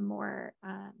some more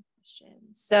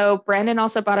questions. So Brandon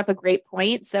also brought up a great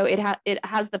point. So it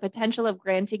has the potential of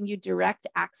granting you direct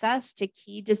access to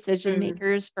key decision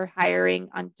makers for hiring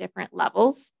on different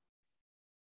levels.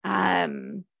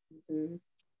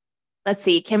 Let's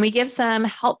see, can we give some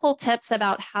helpful tips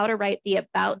about how to write the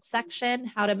about section,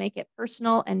 how to make it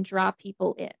personal and draw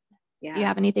people in? Yeah. Do you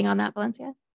have anything on that,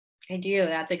 Valencia? I do.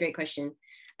 That's a great question.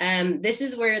 This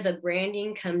is where the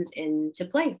branding comes into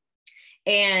play.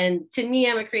 And to me,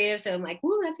 I'm a creative, so I'm like,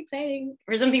 "Ooh, that's exciting."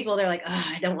 For some people, they're like,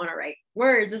 "Oh, I don't want to write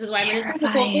words. This is why I'm in a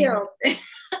technical field."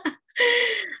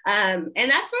 And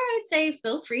that's where I would say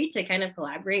feel free to kind of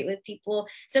collaborate with people.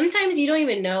 Sometimes you don't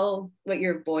even know what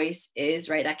your voice is,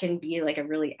 right? That can be like a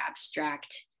really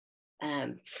abstract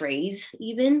phrase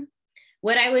even.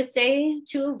 What I would say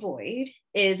to avoid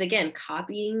is, again,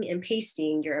 copying and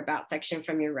pasting your about section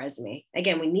from your resume.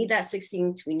 Again, we need that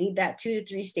succinct, we need that 2 to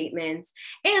 3 statements.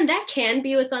 And that can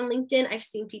be what's on LinkedIn. I've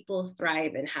seen people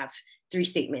thrive and have 3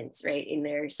 statements, right, in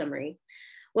their summary.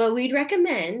 What we'd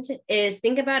recommend is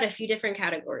think about a few different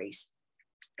categories.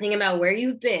 Think about where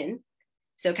you've been.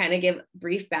 So kind of give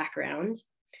brief background.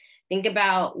 Think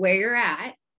about where you're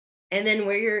at, and then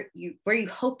where you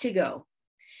hope to go.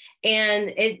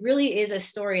 And it really is a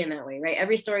story in that way, right?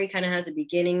 Every story kind of has a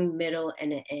beginning, middle,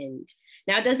 and an end.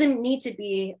 Now, it doesn't need to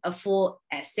be a full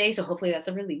essay, so hopefully that's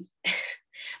a relief.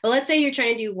 But let's say you're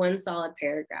trying to do one solid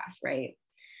paragraph, right?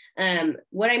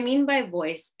 What I mean by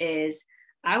voice is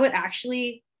I would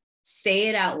actually say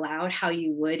it out loud how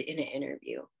you would in an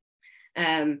interview.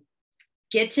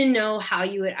 Get to know how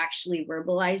you would actually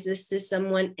verbalize this to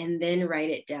someone and then write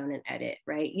it down and edit,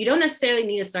 right? You don't necessarily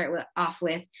need to start off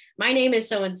with, my name is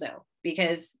so-and-so,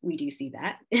 because we do see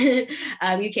that. You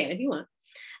can if you want.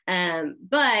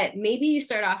 But maybe you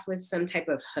start off with some type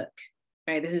of hook,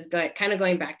 right? This is kind of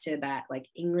going back to that like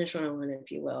English 101,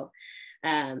 if you will.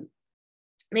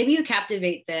 Maybe you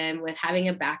captivate them with having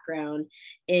a background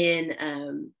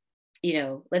in,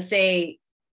 let's say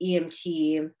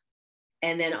EMT,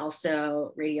 and then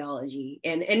also radiology.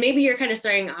 And maybe you're kind of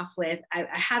starting off with, I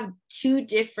have 2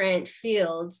 different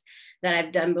fields that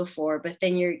I've done before, but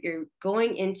then you're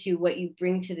going into what you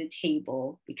bring to the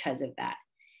table because of that.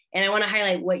 And I want to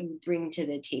highlight what you bring to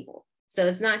the table. So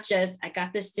it's not just, I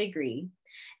got this degree,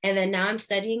 and then now I'm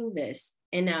studying this,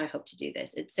 and now I hope to do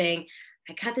this. It's saying,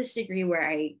 I got this degree where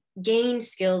I gained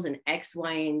skills in X,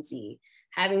 Y, and Z.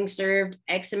 having served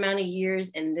X amount of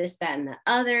years in this, that, and the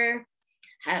other,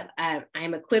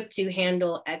 I'm equipped to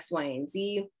handle X, Y, and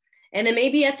Z. And then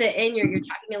maybe at the end, you're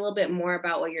talking a little bit more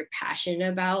about what you're passionate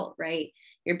about, right?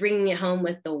 You're bringing it home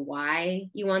with the why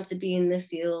you want to be in the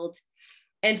field.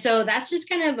 And so that's just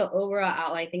kind of an overall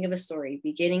outline. Think of a story,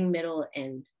 beginning, middle,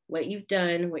 end, what you've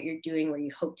done, what you're doing, where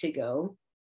you hope to go.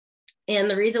 And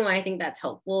the reason why I think that's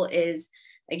helpful is,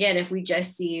 again, if we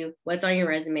just see what's on your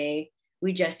resume,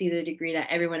 we just see the degree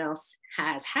that everyone else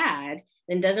has had,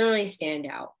 then it doesn't really stand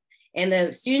out. And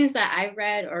the students that I've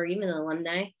read, or even the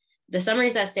alumni, the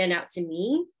summaries that stand out to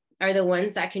me are the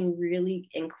ones that can really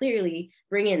and clearly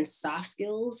bring in soft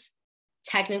skills,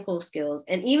 technical skills.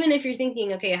 And even if you're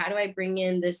thinking, okay, how do I bring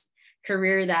in this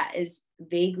career that is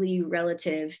vaguely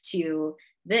relative to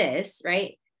this,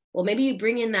 right? Well, maybe you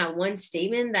bring in that one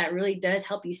statement that really does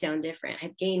help you sound different.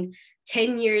 I've gained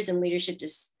 10 years in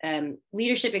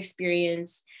leadership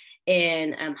experience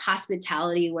in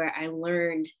hospitality, where I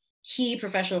learned key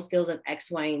professional skills of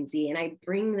X, Y, and Z. And I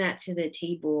bring that to the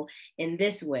table in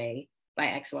this way by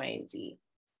X, Y, and Z,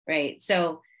 right?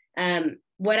 So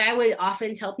what I would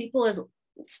often tell people is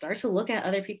start to look at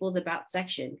other people's about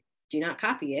section. Do not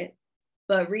copy it,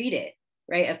 but read it,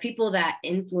 right? Of people that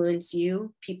influence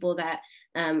you, people that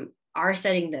are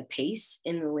setting the pace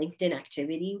in the LinkedIn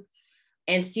activity,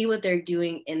 and see what they're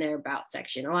doing in their about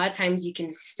section. A lot of times you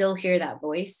can still hear that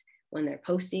voice when they're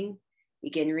posting. You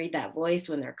can read that voice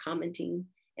when they're commenting.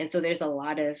 And so there's a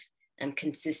lot of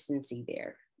consistency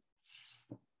there.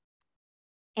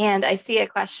 And I see a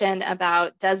question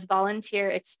about, does volunteer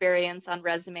experience on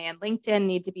resume and LinkedIn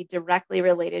need to be directly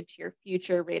related to your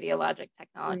future radiologic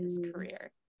technologist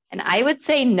career? And I would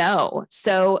say no.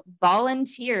 So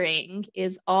volunteering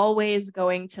is always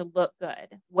going to look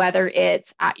good, whether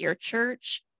it's at your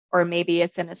church, or maybe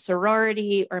it's in a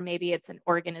sorority, or maybe it's an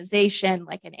organization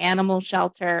like an animal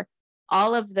shelter.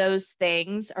 All of those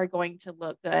things are going to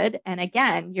look good. And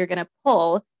again, you're going to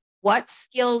pull, what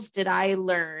skills did I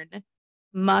learn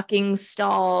mucking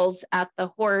stalls at the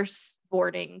horse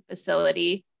boarding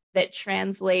facility that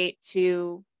translate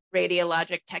to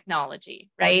radiologic technology,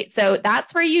 right? So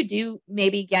that's where you do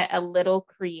maybe get a little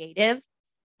creative,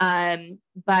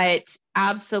 but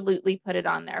absolutely put it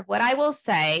on there. What I will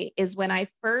say is, when I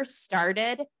first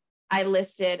started, I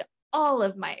listed all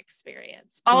of my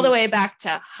experience, all the way back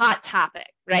to Hot Topic,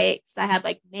 right? So I had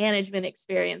like management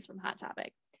experience from Hot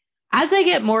Topic. As I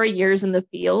get more years in the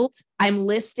field, I'm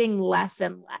listing less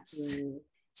and less.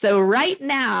 So right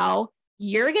now,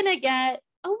 you're going to get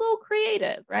a little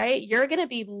creative, right? You're going to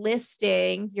be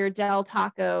listing your Del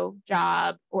Taco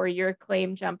job or your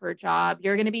Claim Jumper job.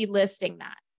 You're going to be listing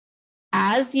that.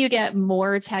 As you get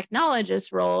more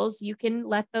technologist roles, you can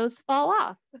let those fall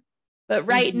off. But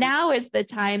right now is the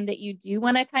time that you do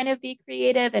want to kind of be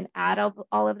creative and add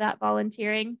all of that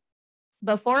volunteering.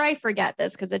 Before I forget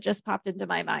this, because it just popped into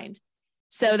my mind.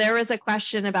 So there was a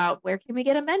question about, where can we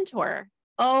get a mentor?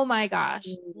 Oh my gosh,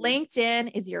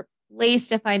 LinkedIn is your place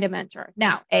to find a mentor.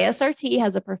 Now, ASRT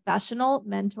has a professional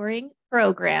mentoring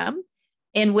program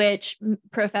in which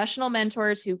professional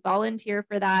mentors who volunteer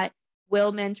for that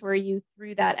will mentor you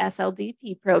through that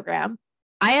SLDP program.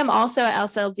 I am also an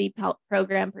SLD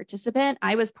program participant.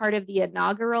 I was part of the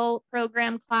inaugural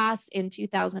program class in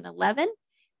 2011,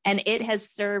 and it has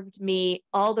served me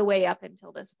all the way up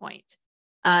until this point.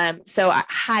 So I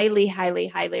highly, highly,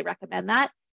 highly recommend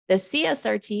that. The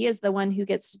CSRT is the one who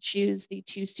gets to choose the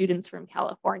 2 students from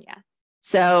California.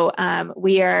 So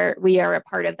we are a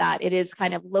part of that. It is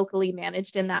kind of locally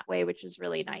managed in that way, which is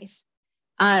really nice.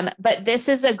 But this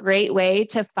is a great way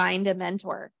to find a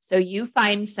mentor. So you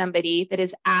find somebody that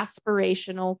is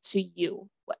aspirational to you.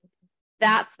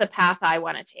 That's the path I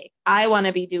want to take. I want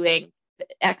to be doing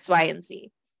X, Y, and Z.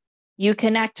 You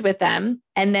connect with them.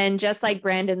 And then, just like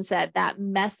Brandon said, that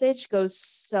message goes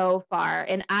so far.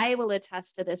 And I will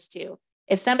attest to this too.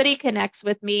 If somebody connects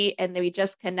with me and we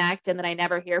just connect and then I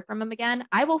never hear from them again,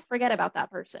 I will forget about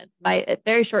that person by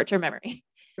very short-term memory.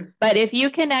 But if you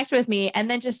connect with me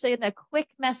and then just send a quick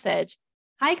message,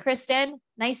 "Hi, Kristin,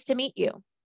 nice to meet you."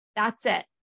 That's it.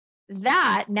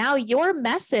 That now your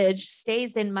message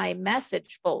stays in my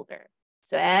message folder.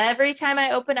 So every time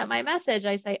I open up my message,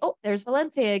 I say, "Oh, there's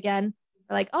Valencia again."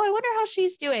 They're like, "Oh, I wonder how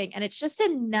she's doing." And it's just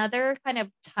another kind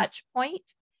of touch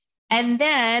point. And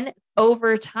then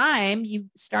over time, you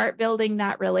start building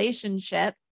that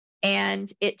relationship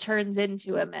and it turns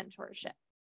into a mentorship.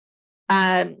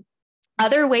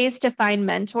 Other ways to find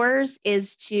mentors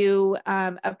is to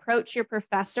approach your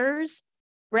professors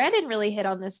Brandon really hit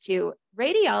on this too.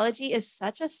 Radiology is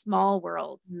such a small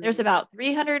world. There's about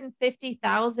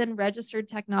 350,000 registered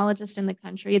technologists in the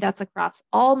country. That's across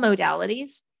all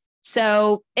modalities.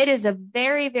 So it is a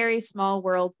very, very small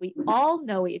world. We all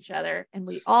know each other and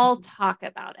we all talk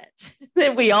about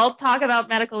it. We all talk about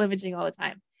medical imaging all the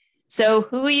time. So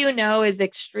who you know is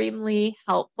extremely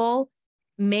helpful.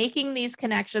 Making these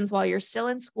connections while you're still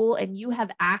in school and you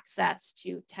have access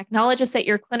to technologists at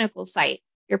your clinical site,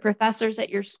 your professors at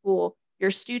your school,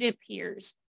 your student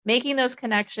peers, making those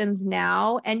connections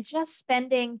now and just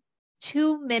spending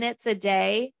 2 minutes a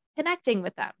day connecting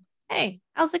with them. Hey,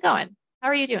 how's it going? How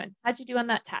are you doing? How'd you do on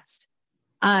that test?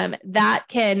 That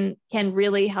can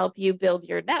really help you build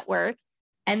your network.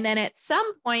 And then at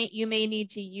some point, you may need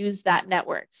to use that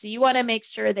network. So you want to make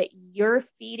sure that you're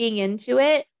feeding into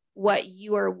it what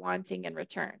you are wanting in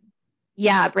return.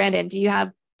 Yeah, Brandon, do you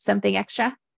have something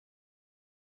extra?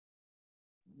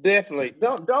 Definitely.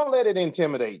 Don't let it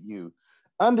intimidate you.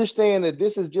 Understand that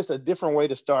this is just a different way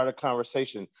to start a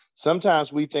conversation.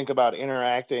 Sometimes we think about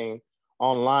interacting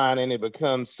online and it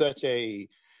becomes such a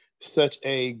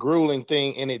grueling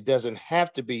thing, and it doesn't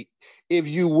have to be. If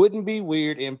you wouldn't be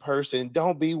weird in person,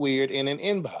 don't be weird in an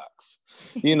inbox.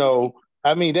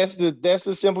 I mean, that's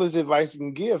the simplest advice you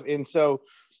can give. And so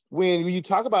when you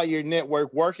talk about your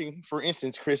network working, for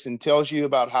instance, Kristin tells you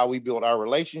about how we built our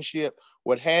relationship.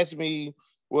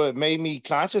 What made me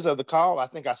conscious of the call, I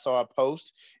think I saw a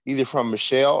post either from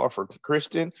Michelle or from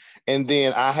Kristin. And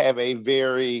then I have a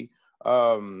very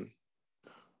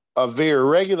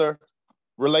regular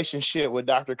relationship with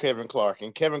Dr. Kevin Clark.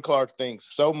 And Kevin Clark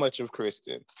thinks so much of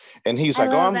Kristin. And he's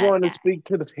like, I'm going to speak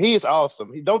to this. He is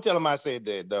awesome. Don't tell him I said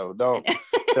that, though. Don't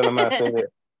tell him I said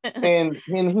that. And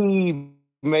he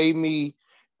made me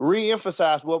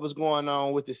re-emphasize what was going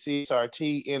on with the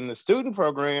CSRT in the student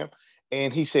program.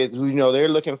 And he said, they're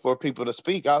looking for people to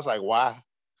speak. I was like, why?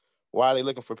 Why are they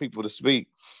looking for people to speak?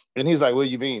 And he's like, what do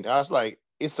you mean? I was like,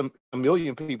 it's a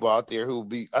million people out there who will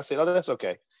be. I said, oh, that's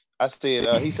okay. I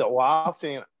said, he said, well, I'm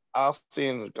going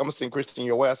to send Kristin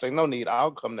your way. I said, no need, I'll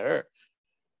come to her.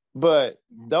 But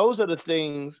those are the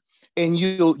things, and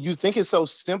you think it's so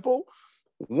simple.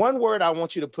 One word I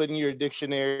want you to put in your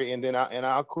dictionary, and then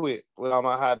I'll quit with all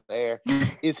my hot air.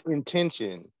 It's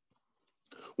intention.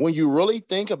 When you really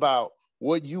think about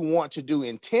what you want to do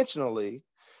intentionally,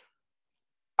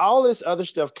 all this other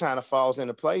stuff kind of falls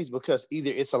into place because either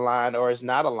it's aligned or it's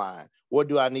not aligned. What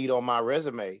do I need on my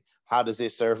resume? How does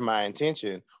it serve my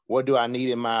intention? What do I need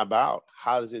in my about?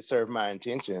 How does it serve my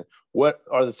intention? What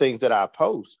are the things that I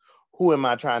post? Who am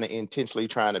I intentionally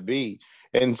trying to be?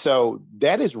 And so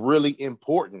that is really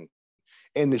important.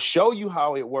 And to show you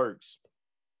how it works,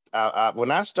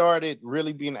 when I started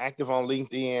really being active on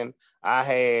LinkedIn, I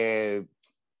had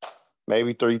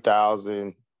maybe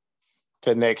 3,000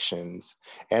 connections.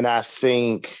 And I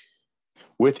think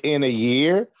within a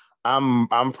year, I'm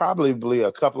probably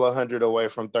a couple of hundred away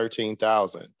from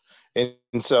 13,000. And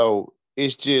so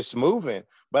it's just moving.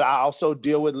 But I also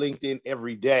deal with LinkedIn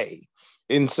every day.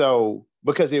 And so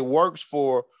because it works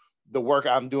for the work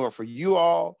I'm doing for you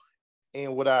all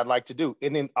and what I'd like to do.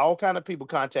 And then all kind of people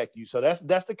contact you. So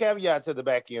that's the caveat to the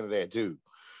back end of that too.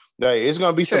 It's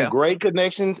going to be some great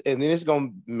connections, and then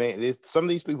some of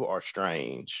these people are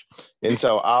strange. And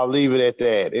so I'll leave it at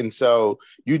that. And so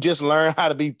you just learn how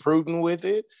to be prudent with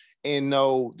it and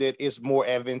know that it's more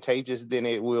advantageous than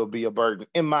it will be a burden,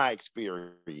 in my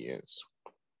experience.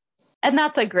 And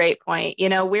that's a great point.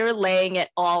 We're laying it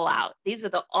all out. These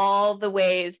are all the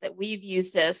ways that we've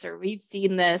used this, or we've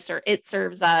seen this, or it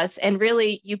serves us. And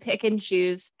really, you pick and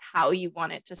choose how you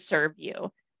want it to serve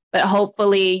you. But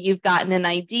hopefully you've gotten an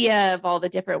idea of all the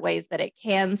different ways that it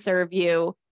can serve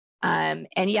you. And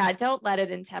yeah, don't let it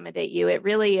intimidate you. It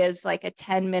really is like a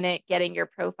 10-minute getting your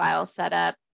profile set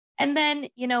up. And then,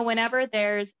 whenever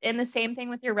and the same thing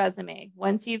with your resume,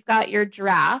 once you've got your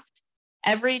draft,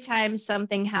 every time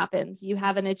something happens, you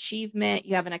have an achievement,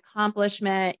 you have an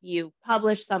accomplishment, you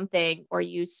publish something, or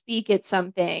you speak at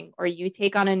something, or you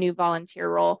take on a new volunteer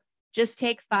role, just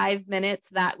take 5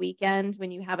 minutes that weekend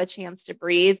when you have a chance to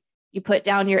breathe. You put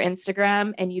down your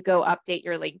Instagram and you go update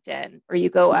your LinkedIn, or you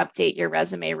go update your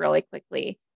resume really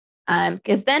quickly.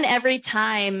 Because then every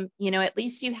time, at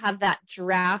least you have that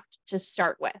draft to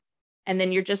start with. And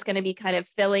then you're just going to be kind of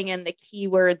filling in the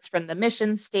keywords from the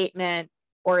mission statement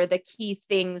or the key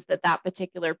things that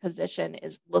particular position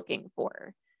is looking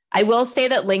for. I will say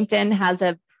that LinkedIn has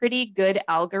a pretty good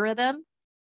algorithm.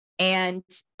 And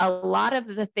a lot of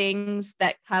the things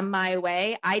that come my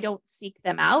way, I don't seek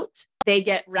them out. They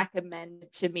get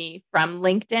recommended to me from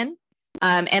LinkedIn.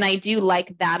 And I do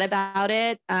like that about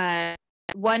it.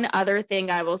 One other thing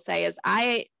I will say is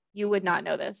you would not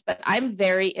know this, but I'm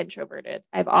very introverted.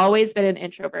 I've always been an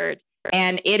introvert,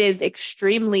 and it is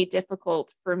extremely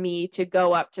difficult for me to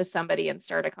go up to somebody and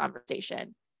start a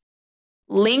conversation.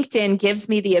 LinkedIn gives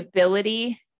me the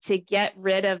ability to get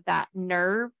rid of that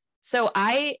nerve. So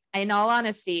in all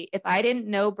honesty, if I didn't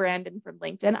know Brandon from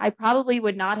LinkedIn, I probably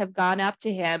would not have gone up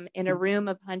to him in a room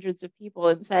of hundreds of people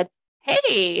and said,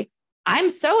 "Hey, I'm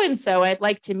so-and-so, I'd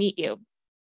like to meet you."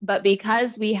 But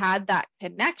because we had that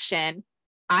connection,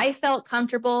 I felt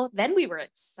comfortable. Then we were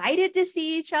excited to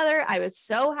see each other. I was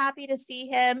so happy to see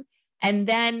him. And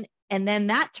then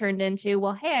that turned into,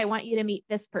 well, hey, I want you to meet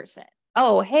this person.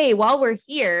 Oh, hey, while we're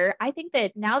here, I think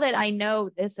that now that I know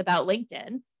this about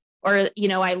LinkedIn, or,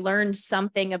 I learned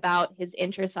something about his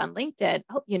interests on LinkedIn.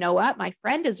 Oh, you know what? My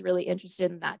friend is really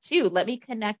interested in that too. Let me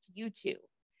connect you two.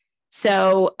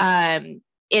 So that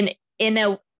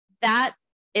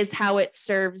is how it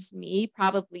serves me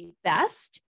probably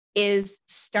best, is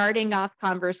starting off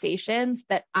conversations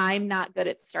that I'm not good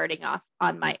at starting off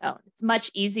on my own. It's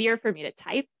much easier for me to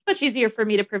type. It's much easier for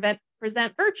me to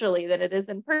present virtually than it is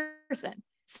in person.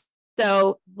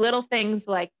 So little things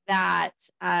like that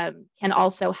can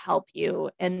also help you,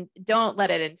 and don't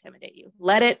let it intimidate you.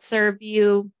 Let it serve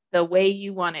you the way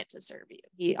you want it to serve you.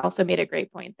 He also made a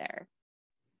great point there.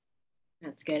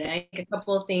 That's good. I think a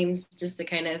couple of themes just to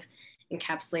kind of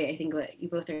encapsulate, I think what you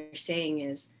both are saying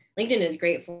is LinkedIn is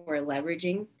great for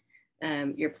leveraging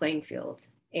your playing field.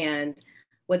 And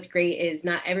what's great is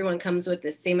not everyone comes with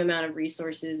the same amount of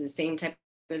resources, the same type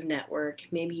of network.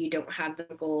 Maybe you don't have the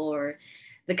uncle or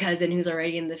the cousin who's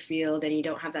already in the field, and you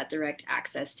don't have that direct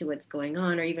access to what's going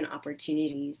on or even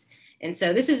opportunities. And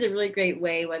so this is a really great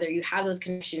way, whether you have those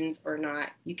connections or not,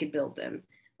 you could build them.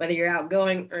 Whether you're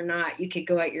outgoing or not, you could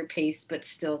go at your pace, but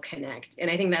still connect.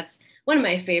 And I think that's one of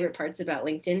my favorite parts about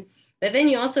LinkedIn. But then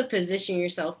you also position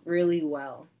yourself really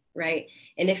well, right?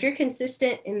 And if you're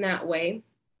consistent in that way,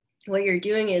 what you're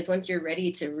doing is once you're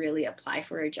ready to really apply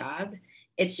for a job,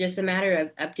 it's just a matter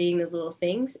of updating those little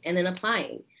things and then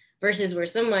applying. Versus where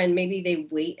someone, maybe they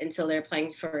wait until they're applying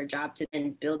for a job to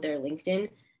then build their LinkedIn,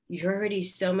 you're already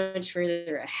so much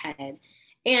further ahead.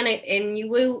 And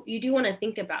you do want to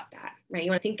think about that, right? You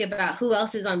want to think about who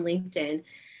else is on LinkedIn.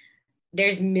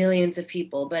 There's millions of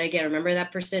people, but again, remember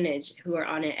that percentage who are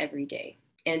on it every day.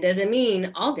 And it doesn't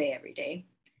mean all day, every day,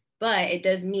 but it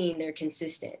does mean they're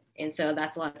consistent. And so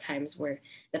that's a lot of times where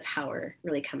the power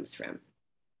really comes from.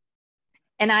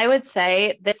 And I would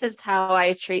say this is how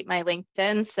I treat my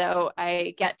LinkedIn. So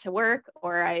I get to work,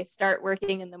 or I start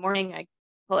working in the morning. I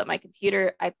pull up my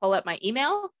computer, I pull up my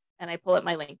email, and I pull up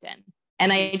my LinkedIn.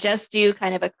 And I just do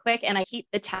kind of a quick, and I keep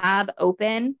the tab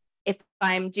open if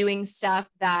I'm doing stuff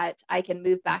that I can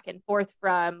move back and forth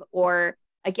from, or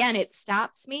again, it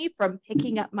stops me from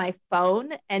picking up my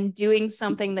phone and doing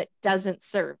something that doesn't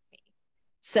serve me.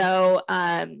 So,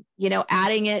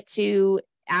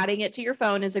 adding it to your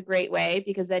phone is a great way,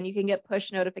 because then you can get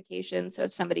push notifications. So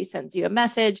if somebody sends you a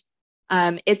message,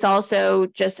 it's also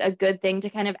just a good thing to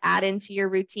kind of add into your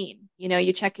routine.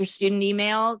 You check your student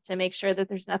email to make sure that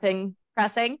there's nothing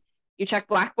pressing. You check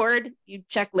Blackboard, you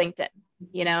check LinkedIn,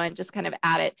 and just kind of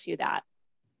add it to that.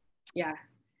 Yeah.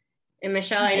 And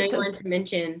Michelle, I know you wanted to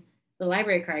mention the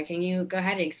library card. Can you go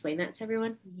ahead and explain that to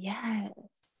everyone? Yes.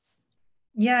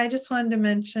 Yeah, I just wanted to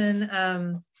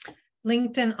mention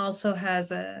LinkedIn also has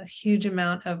a huge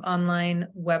amount of online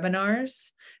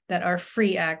webinars that are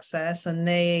free access, and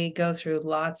they go through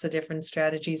lots of different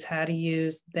strategies, how to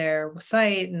use their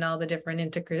site and all the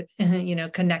different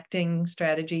connecting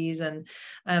strategies. And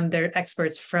they're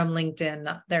experts from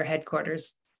LinkedIn, their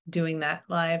headquarters, doing that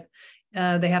live.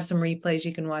 They have some replays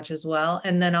you can watch as well.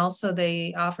 And then also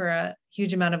they offer a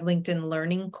huge amount of LinkedIn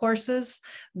learning courses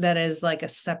that is like a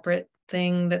separate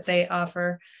thing that they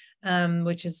offer.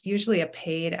 Which is usually a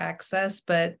paid access.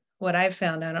 But what I've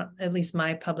found out, at least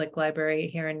my public library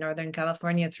here in Northern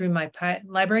California, through my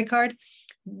library card,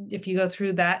 if you go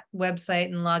through that website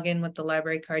and log in with the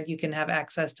library card, you can have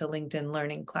access to LinkedIn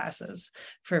learning classes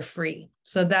for free.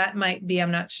 So that might be, I'm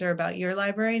not sure about your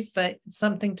libraries, but it's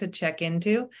something to check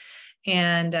into.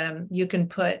 And you can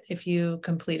put, if you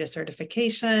complete a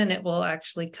certification, it will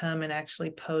actually come and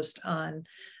actually post on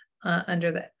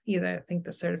under I think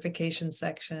the certification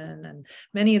section, and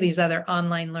many of these other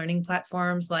online learning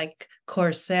platforms like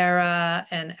Coursera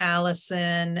and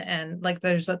Allison, and like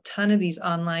there's a ton of these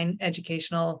online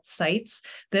educational sites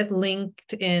that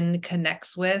LinkedIn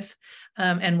connects with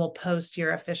and will post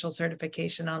your official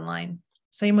certification online.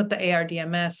 Same with the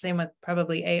ARDMS, same with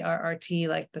probably ARRT,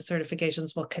 like the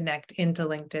certifications will connect into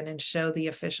LinkedIn and show the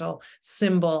official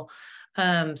symbol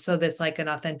So there's like an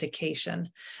authentication,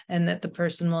 and that the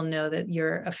person will know that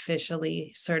you're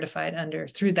officially certified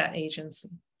through that agency.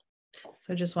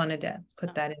 So just wanted to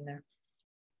put that in there.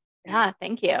 Yeah,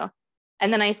 thank you.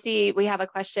 And then I see we have a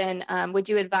question. Would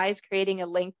you advise creating a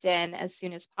LinkedIn as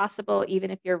soon as possible,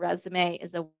 even if your resume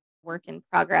is a work in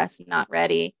progress, not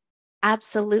ready?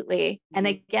 Absolutely. And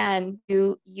again,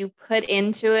 you put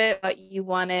into it what you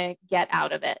want to get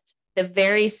out of it. The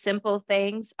very simple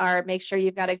things are make sure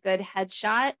you've got a good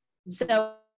headshot.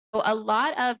 So a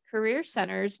lot of career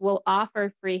centers will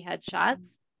offer free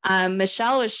headshots.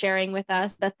 Michelle was sharing with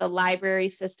us that the library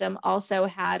system also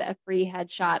had a free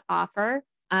headshot offer.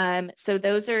 So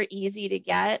those are easy to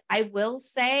get. I will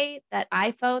say that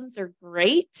iPhones are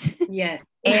great. Yes.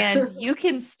 And you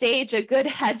can stage a good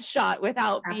headshot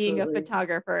without being a Absolutely.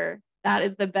 photographer. That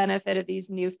is the benefit of these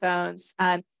new phones.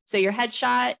 So your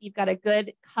headshot, you've got a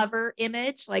good cover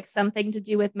image, like something to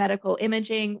do with medical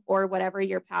imaging or whatever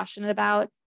you're passionate about,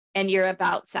 and your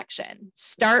about section.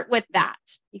 Start with that,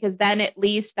 because then at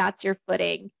least that's your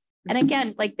footing. And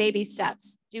again, like baby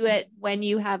steps, do it when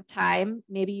you have time.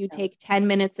 Maybe you take 10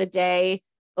 minutes a day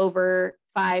over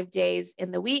 5 days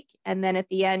in the week. And then at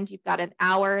the end, you've got an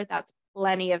hour. That's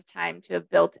plenty of time to have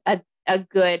built a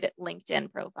good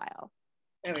LinkedIn profile.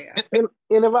 There we go.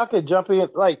 And if I could jump in,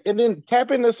 like, and then tap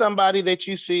into somebody that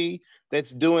you see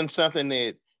that's doing something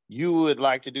that you would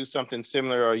like to do something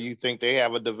similar, or you think they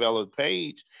have a developed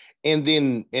page, and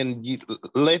you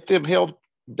let them help.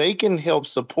 They can help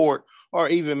support or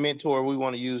even mentor. We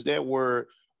want to use that word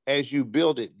as you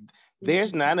build it.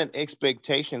 There's not an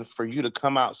expectation for you to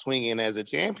come out swinging as a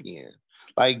champion.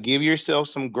 Like, give yourself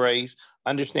some grace,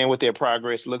 understand what their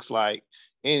progress looks like,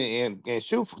 and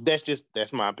shoot.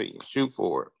 That's my opinion. Shoot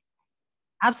for it.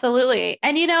 Absolutely.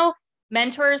 And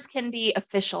mentors can be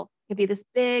official. It could be this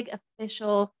big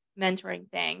official mentoring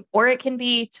thing, or it can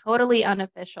be totally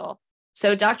unofficial.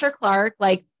 So Dr. Clark,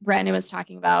 like Brandon was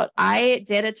talking about, I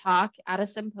did a talk at a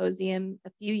symposium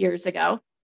a few years ago,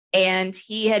 and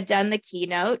he had done the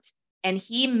keynote, and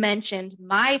he mentioned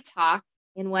my talk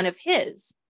in one of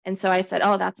his. And so I said,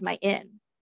 oh, that's my in.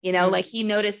 Like he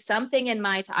noticed something in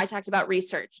I talked about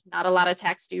research. Not a lot of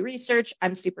techs do research.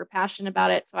 I'm super passionate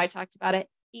about it. So I talked about it.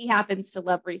 He happens to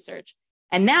love research.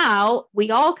 And now we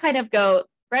all kind of go,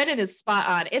 Brendan is spot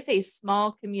on. It's a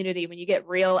small community when you get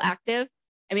real active.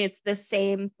 I mean, it's the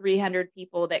same 300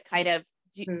 people that kind of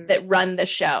that run the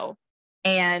show.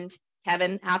 And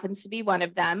Kevin happens to be one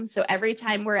of them. So every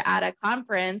time we're at a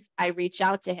conference, I reach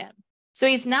out to him. So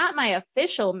he's not my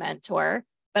official mentor,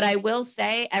 but I will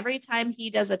say every time he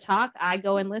does a talk, I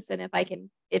go and listen if I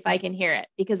can hear it,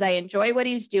 because I enjoy what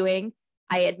he's doing.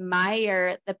 I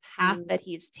admire the path that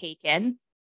he's taken.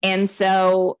 And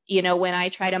so, when I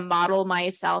try to model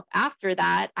myself after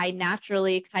that, I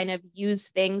naturally kind of use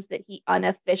things that he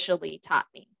unofficially taught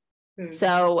me.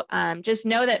 So just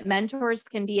know that mentors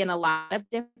can be in a lot of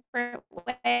different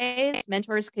ways.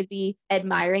 Mentors could be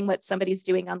admiring what somebody's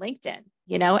doing on LinkedIn,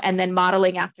 and then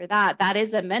modeling after that. That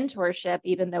is a mentorship,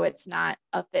 even though it's not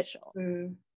official.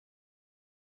 That's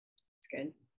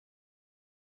good.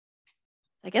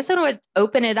 I guess I would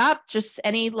open it up. Just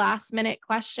any last minute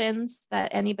questions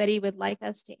that anybody would like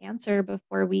us to answer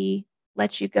before we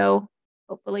let you go,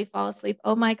 hopefully fall asleep.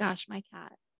 Oh my gosh, my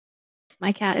cat.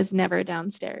 My cat is never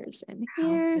downstairs, and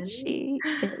here she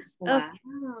is. Wow.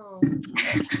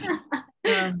 Okay.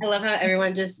 I love how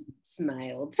everyone just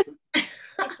smiled.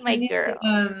 That's my girl.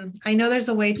 I know there's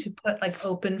a way to put like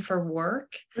open for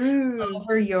work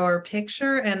over your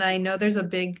picture. And I know there's a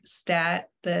big stat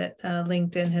that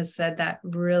LinkedIn has said that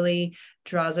really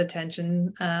draws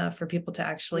attention for people to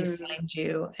actually find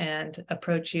you and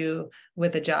approach you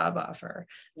with a job offer.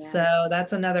 Yeah. So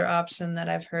that's another option that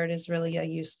I've heard is really a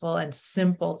useful and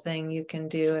simple thing you can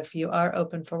do if you are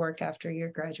open for work after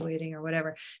you're graduating or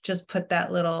whatever. Just put that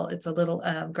it's a little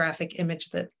graphic image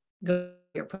that goes to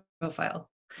your profile.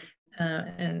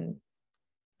 And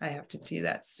I have to do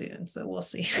that soon, so we'll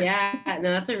see. Yeah,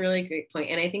 no, that's a really great point.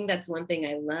 And I think that's one thing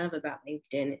I love about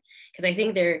LinkedIn, because I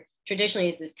think there traditionally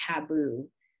is this taboo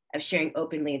of sharing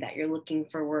openly that you're looking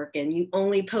for work and you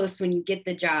only post when you get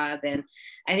the job. And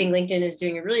I think LinkedIn is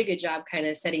doing a really good job kind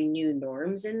of setting new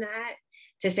norms in that,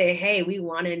 to say, hey, we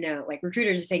want to know, like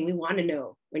recruiters are saying, we want to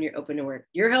know when you're open to work.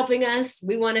 You're helping us,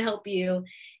 we want to help you.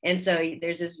 And so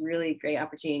there's this really great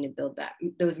opportunity to build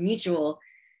those mutual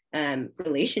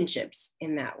relationships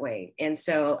in that way. And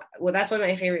so, that's one of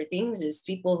my favorite things is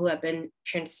people who have been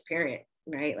transparent,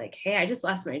 right? Like, hey, I just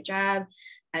lost my job.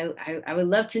 I would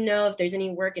love to know if there's any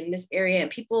work in this area,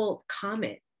 and people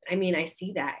comment. I mean, I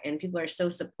see that, and people are so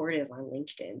supportive on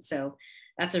LinkedIn. So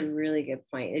That's a really good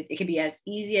point. It could be as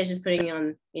easy as just putting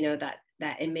on,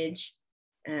 that image,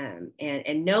 and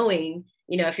knowing,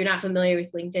 if you're not familiar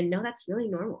with LinkedIn, no, that's really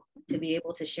normal to be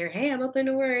able to share, hey, I'm open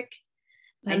to work.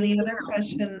 And the other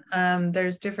question,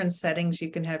 there's different settings you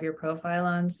can have your profile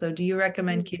on. So do you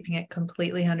recommend keeping it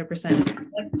completely 100%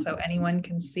 public so anyone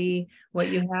can see what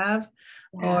you have?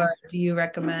 Yeah. Or do you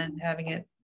recommend having it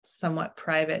somewhat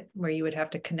private where you would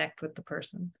have to connect with the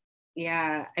person?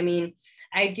 Yeah, I mean,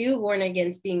 I do warn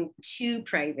against being too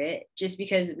private, just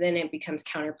because then it becomes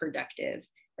counterproductive,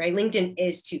 right? LinkedIn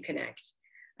is to connect.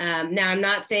 Now, I'm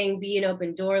not saying be an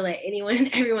open door, let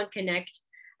everyone connect.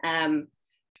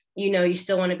 You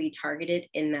still want to be targeted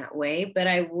in that way, but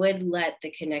I would let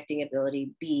the connecting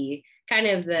ability be kind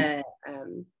of the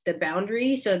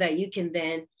boundary, so that you can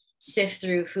then sift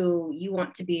through who you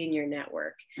want to be in your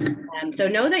network. So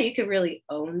know that you could really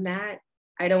own that.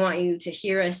 I don't want you to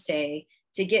hear us say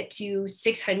to get to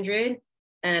 600,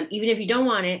 even if you don't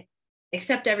want it,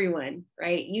 accept everyone,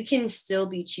 right? You can still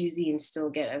be choosy and still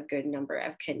get a good number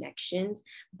of connections,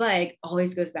 but it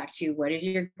always goes back to, what is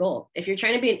your goal? If you're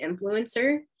trying to be an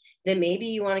influencer, then maybe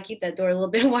you want to keep that door a little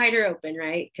bit wider open,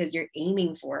 right? Because you're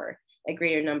aiming for a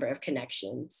greater number of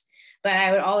connections. But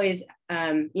I would always,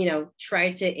 try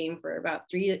to aim for about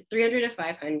 300 to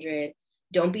 500.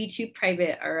 Don't be too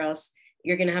private, or else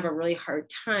you're going to have a really hard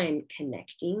time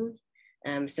connecting.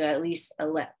 So at least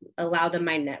allow the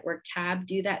My Network tab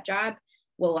do that job.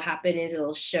 What will happen is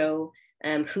it'll show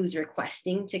who's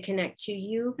requesting to connect to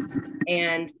you.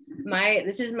 And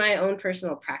this is my own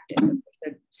personal practice.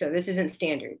 So this isn't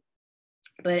standard.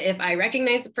 But if I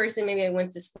recognize the person, maybe I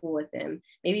went to school with them,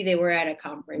 maybe they were at a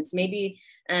conference, maybe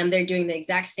they're doing the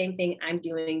exact same thing I'm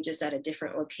doing, just at a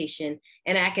different location,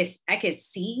 and I could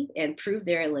see and prove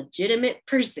they're a legitimate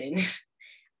person,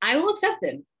 I will accept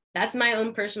them. That's my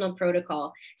own personal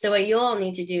protocol. So what you all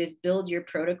need to do is build your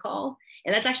protocol.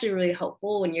 And that's actually really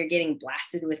helpful when you're getting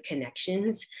blasted with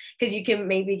connections, because you can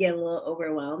maybe get a little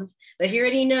overwhelmed. But if you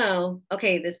already know,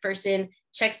 okay, this person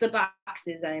checks the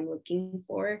boxes that I'm looking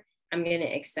for, I'm going to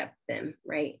accept them,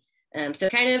 right? So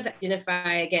kind of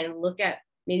identify, again, look at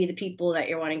maybe the people that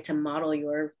you're wanting to model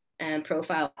your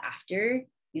profile after.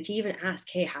 You can even ask,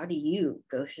 hey, how do you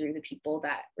go through the people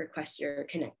that request your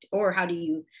connect? Or how do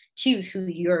you choose who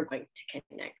you're going to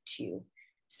connect to?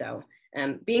 So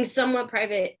being somewhat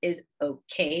private is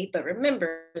okay, but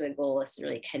remember, the goal is to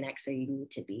really connect, so you need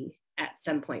to be at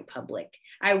some point public.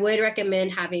 I would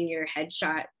recommend having your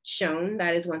headshot shown.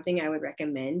 That is one thing I would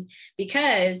recommend,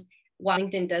 because while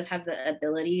LinkedIn does have the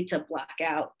ability to block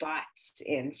out bots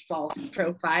and false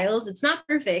profiles, it's not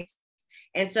perfect.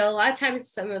 And so a lot of times,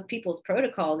 some of people's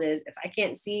protocols is, if I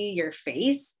can't see your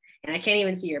face and I can't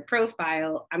even see your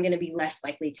profile, I'm going to be less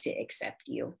likely to accept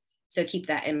you. So keep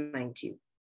that in mind too.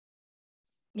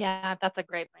 Yeah, that's a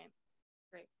great point.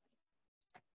 Great.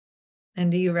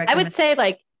 And do you recommend? I would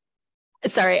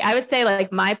say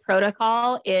like my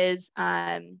protocol is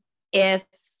if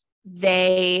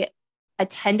they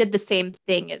attended the same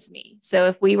thing as me. So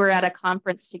if we were at a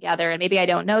conference together and maybe I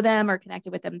don't know them or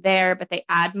connected with them there, but they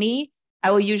add me, I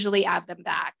will usually add them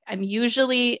back. I'm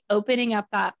usually opening up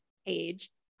that page.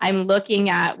 I'm looking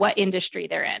at what industry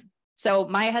they're in. So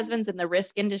my husband's in the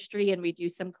risk industry and we do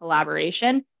some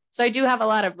collaboration. So I do have a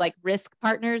lot of like risk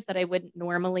partners that I wouldn't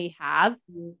normally have.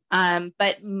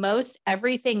 But most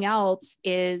everything else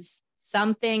is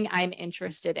something I'm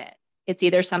interested in. It's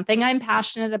either something I'm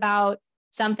passionate about,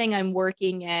 something I'm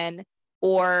working in,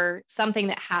 or something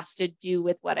that has to do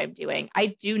with what I'm doing. I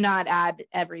do not add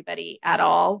everybody at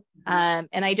all. And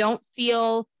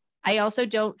I also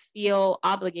don't feel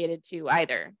obligated to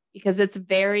either, because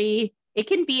it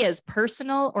can be as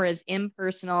personal or as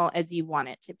impersonal as you want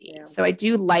it to be. Yeah. So I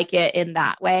do like it in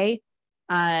that way.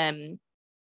 And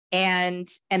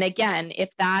again,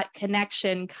 if that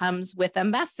connection comes with a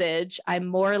message, I'm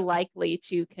more likely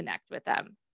to connect with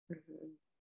them. Mm-hmm.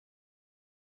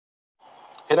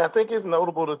 And I think it's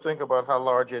notable to think about how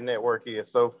large your network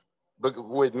is. So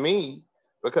with me,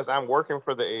 because I'm working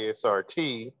for the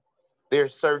ASRT,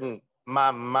 there's certain,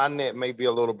 my net may be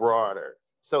a little broader.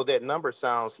 So that number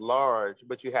sounds large,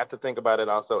 but you have to think about it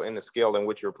also in the scale in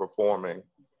which you're performing.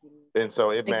 And so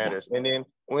it matters. Exactly. And then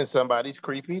when somebody's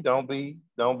creepy, don't be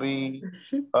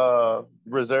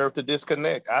reserved to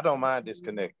disconnect. I don't mind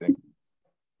disconnecting.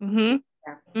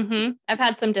 Mm-hmm. Mm-hmm. I've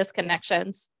had some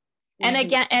disconnections. And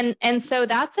again, and so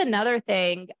that's another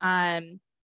thing.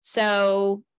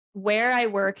 So where I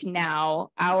work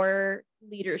now, our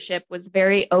leadership was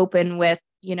very open with,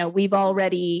 we've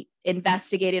already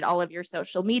investigated all of your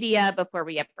social media before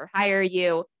we ever hire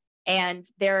you. And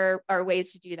there are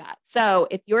ways to do that. So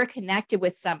if you're connected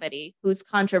with somebody who's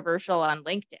controversial on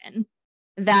LinkedIn,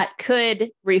 that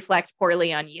could reflect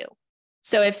poorly on you.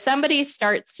 So if somebody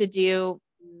starts to do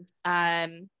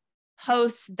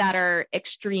posts that are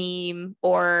extreme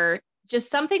or just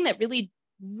something that really,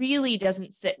 really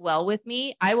doesn't sit well with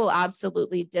me, I will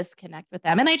absolutely disconnect with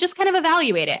them. And I just kind of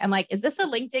evaluate it. I'm like, is this a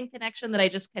LinkedIn connection that I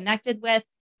just connected with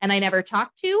and I never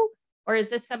talked to? Or is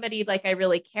this somebody like I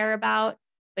really care about?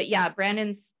 But yeah,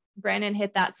 Brandon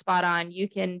hit that spot on. You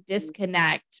can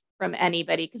disconnect from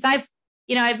anybody, because I've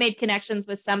made connections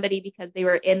with somebody because they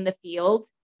were in the field,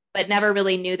 but never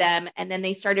really knew them. And then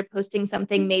they started posting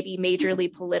something maybe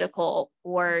majorly political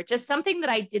or just something that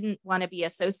I didn't want to be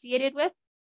associated with.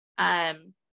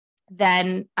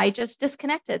 Then I just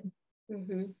disconnected.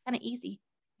 It's kind of easy.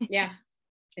 Yeah,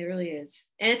 it really is.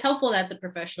 And it's helpful that's a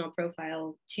professional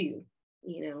profile too,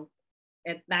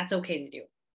 that's okay to do.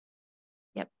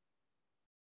 Yep.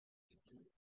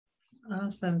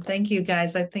 Awesome. Thank you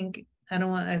guys. I think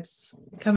it's coming